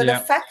because it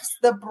affects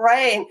the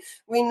brain.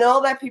 We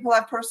know that people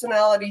have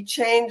personality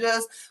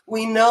changes.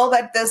 We know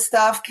that this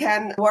stuff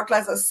can work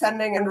as a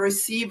sending and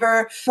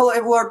receiver. People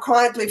who are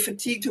chronically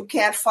fatigued, who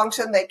can't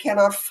function, they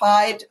cannot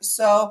fight.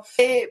 So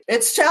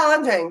it's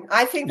challenging.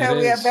 I think that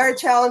we have very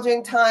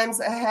challenging times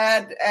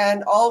ahead,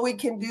 and all we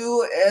can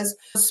do is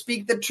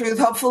speak the truth.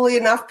 Hopefully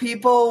enough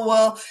people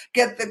will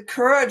get the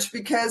courage,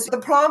 because the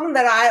problem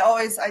that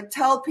I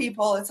tell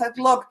people, it's like,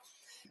 look,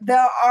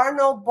 there are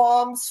no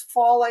bombs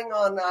falling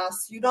on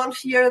us. You don't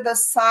hear the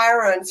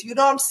sirens. You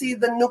don't see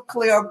the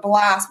nuclear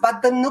blast,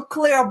 but the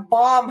nuclear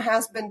bomb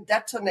has been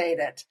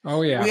detonated.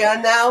 Oh, yeah. We are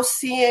now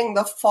seeing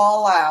the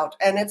fallout,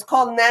 and it's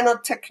called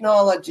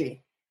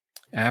nanotechnology.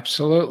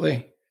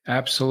 Absolutely.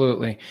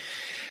 Absolutely.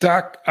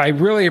 Doc, I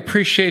really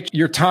appreciate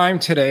your time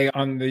today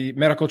on the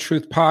Medical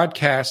Truth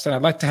podcast, and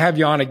I'd like to have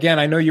you on again.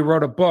 I know you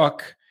wrote a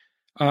book.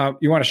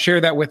 You want to share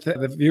that with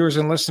the viewers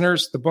and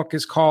listeners? The book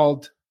is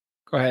called...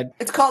 Go ahead.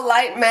 It's called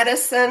Light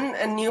Medicine,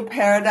 A New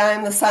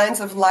Paradigm, the Science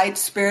of Light,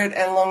 Spirit,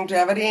 and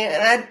Longevity.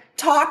 And I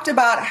talked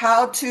about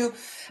how to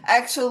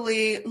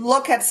actually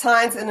look at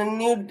science in a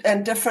new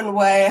and different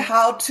way,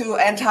 how to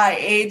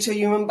anti-age a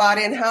human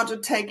body, and how to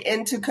take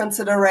into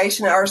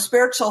consideration our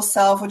spiritual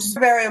self, which is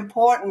very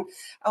important.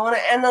 I want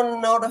to end on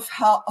a note of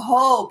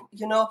hope.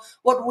 You know,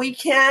 what we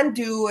can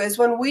do is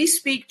when we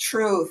speak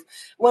truth,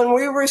 when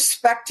we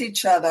respect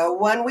each other,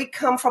 when we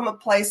come from a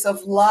place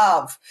of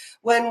love,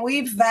 when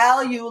we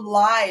value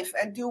life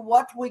and do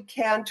what we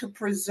can to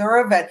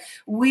preserve it,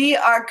 we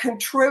are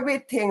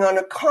contributing on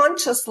a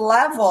conscious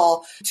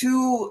level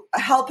to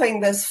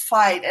helping this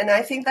fight. And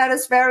I think that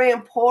is very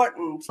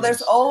important.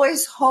 There's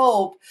always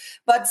hope,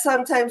 but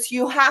sometimes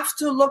you have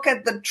to look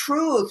at the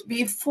truth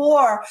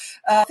before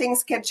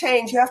things can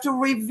change. You have to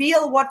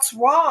reveal what's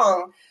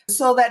wrong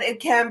so that it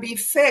can be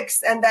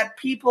fixed and that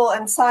people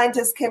and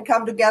scientists can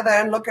come together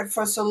and look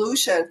for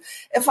solutions.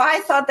 If I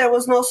thought there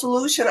was no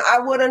solution, I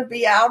wouldn't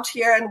be out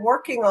here and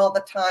working all the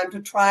time to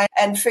try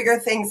and figure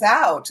things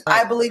out.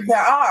 I believe there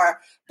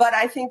are, but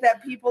I think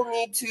that people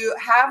need to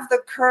have the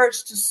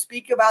courage to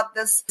speak about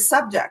this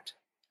subject.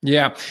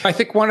 Yeah. I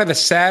think one of the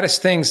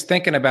saddest things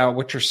thinking about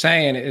what you're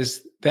saying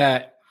is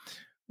that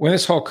when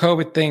this whole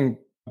COVID thing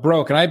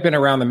broke, and I've been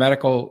around the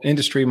medical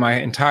industry my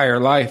entire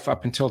life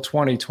up until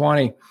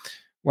 2020,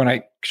 when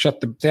I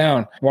shut them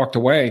down, walked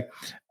away,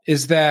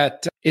 is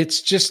that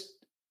it's just,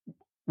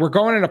 we're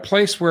going in a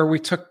place where we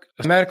took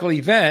a medical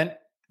event,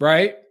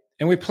 right?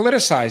 And we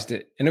politicized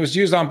it, and it was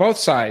used on both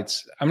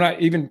sides. I'm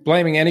not even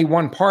blaming any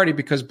one party,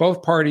 because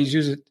both parties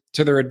use it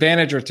to their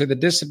advantage or to the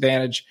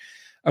disadvantage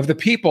of the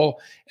people.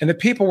 And the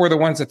people were the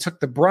ones that took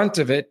the brunt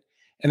of it.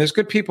 And there's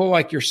good people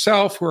like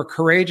yourself who are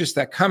courageous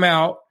that come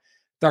out,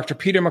 Dr.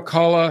 Peter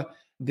McCullough,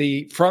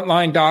 the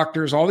frontline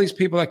doctors, all these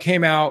people that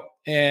came out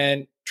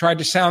and tried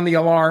to sound the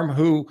alarm,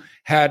 who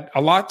had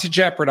a lot to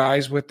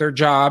jeopardize with their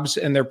jobs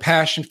and their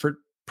passion for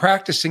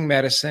practicing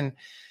medicine.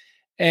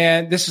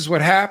 And this is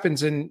what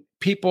happens. And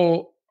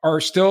people are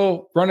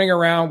still running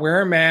around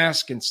wearing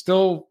masks and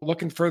still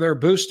looking for their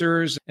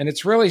boosters. And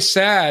it's really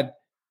sad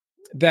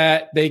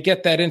that they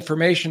get that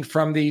information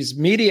from these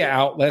media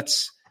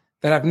outlets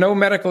that have no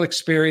medical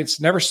experience,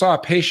 never saw a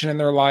patient in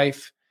their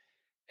life.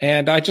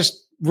 And I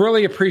just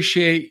really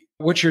appreciate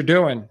what you're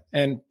doing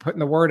and putting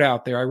the word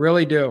out there. I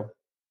really do.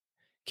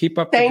 Keep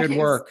up the good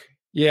work.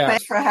 Yeah.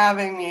 Thanks for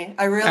having me.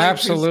 I really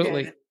Absolutely.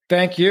 appreciate it.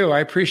 Thank you. I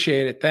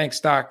appreciate it. Thanks,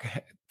 Doc.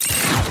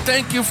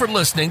 Thank you for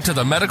listening to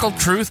the Medical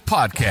Truth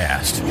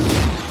Podcast.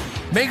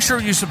 Make sure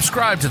you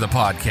subscribe to the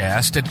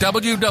podcast at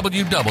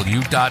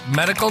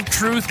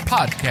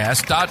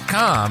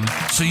www.medicaltruthpodcast.com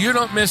so you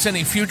don't miss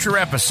any future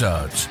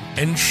episodes,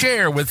 and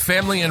share with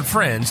family and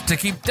friends to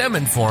keep them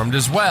informed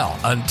as well.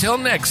 Until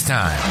next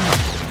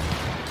time.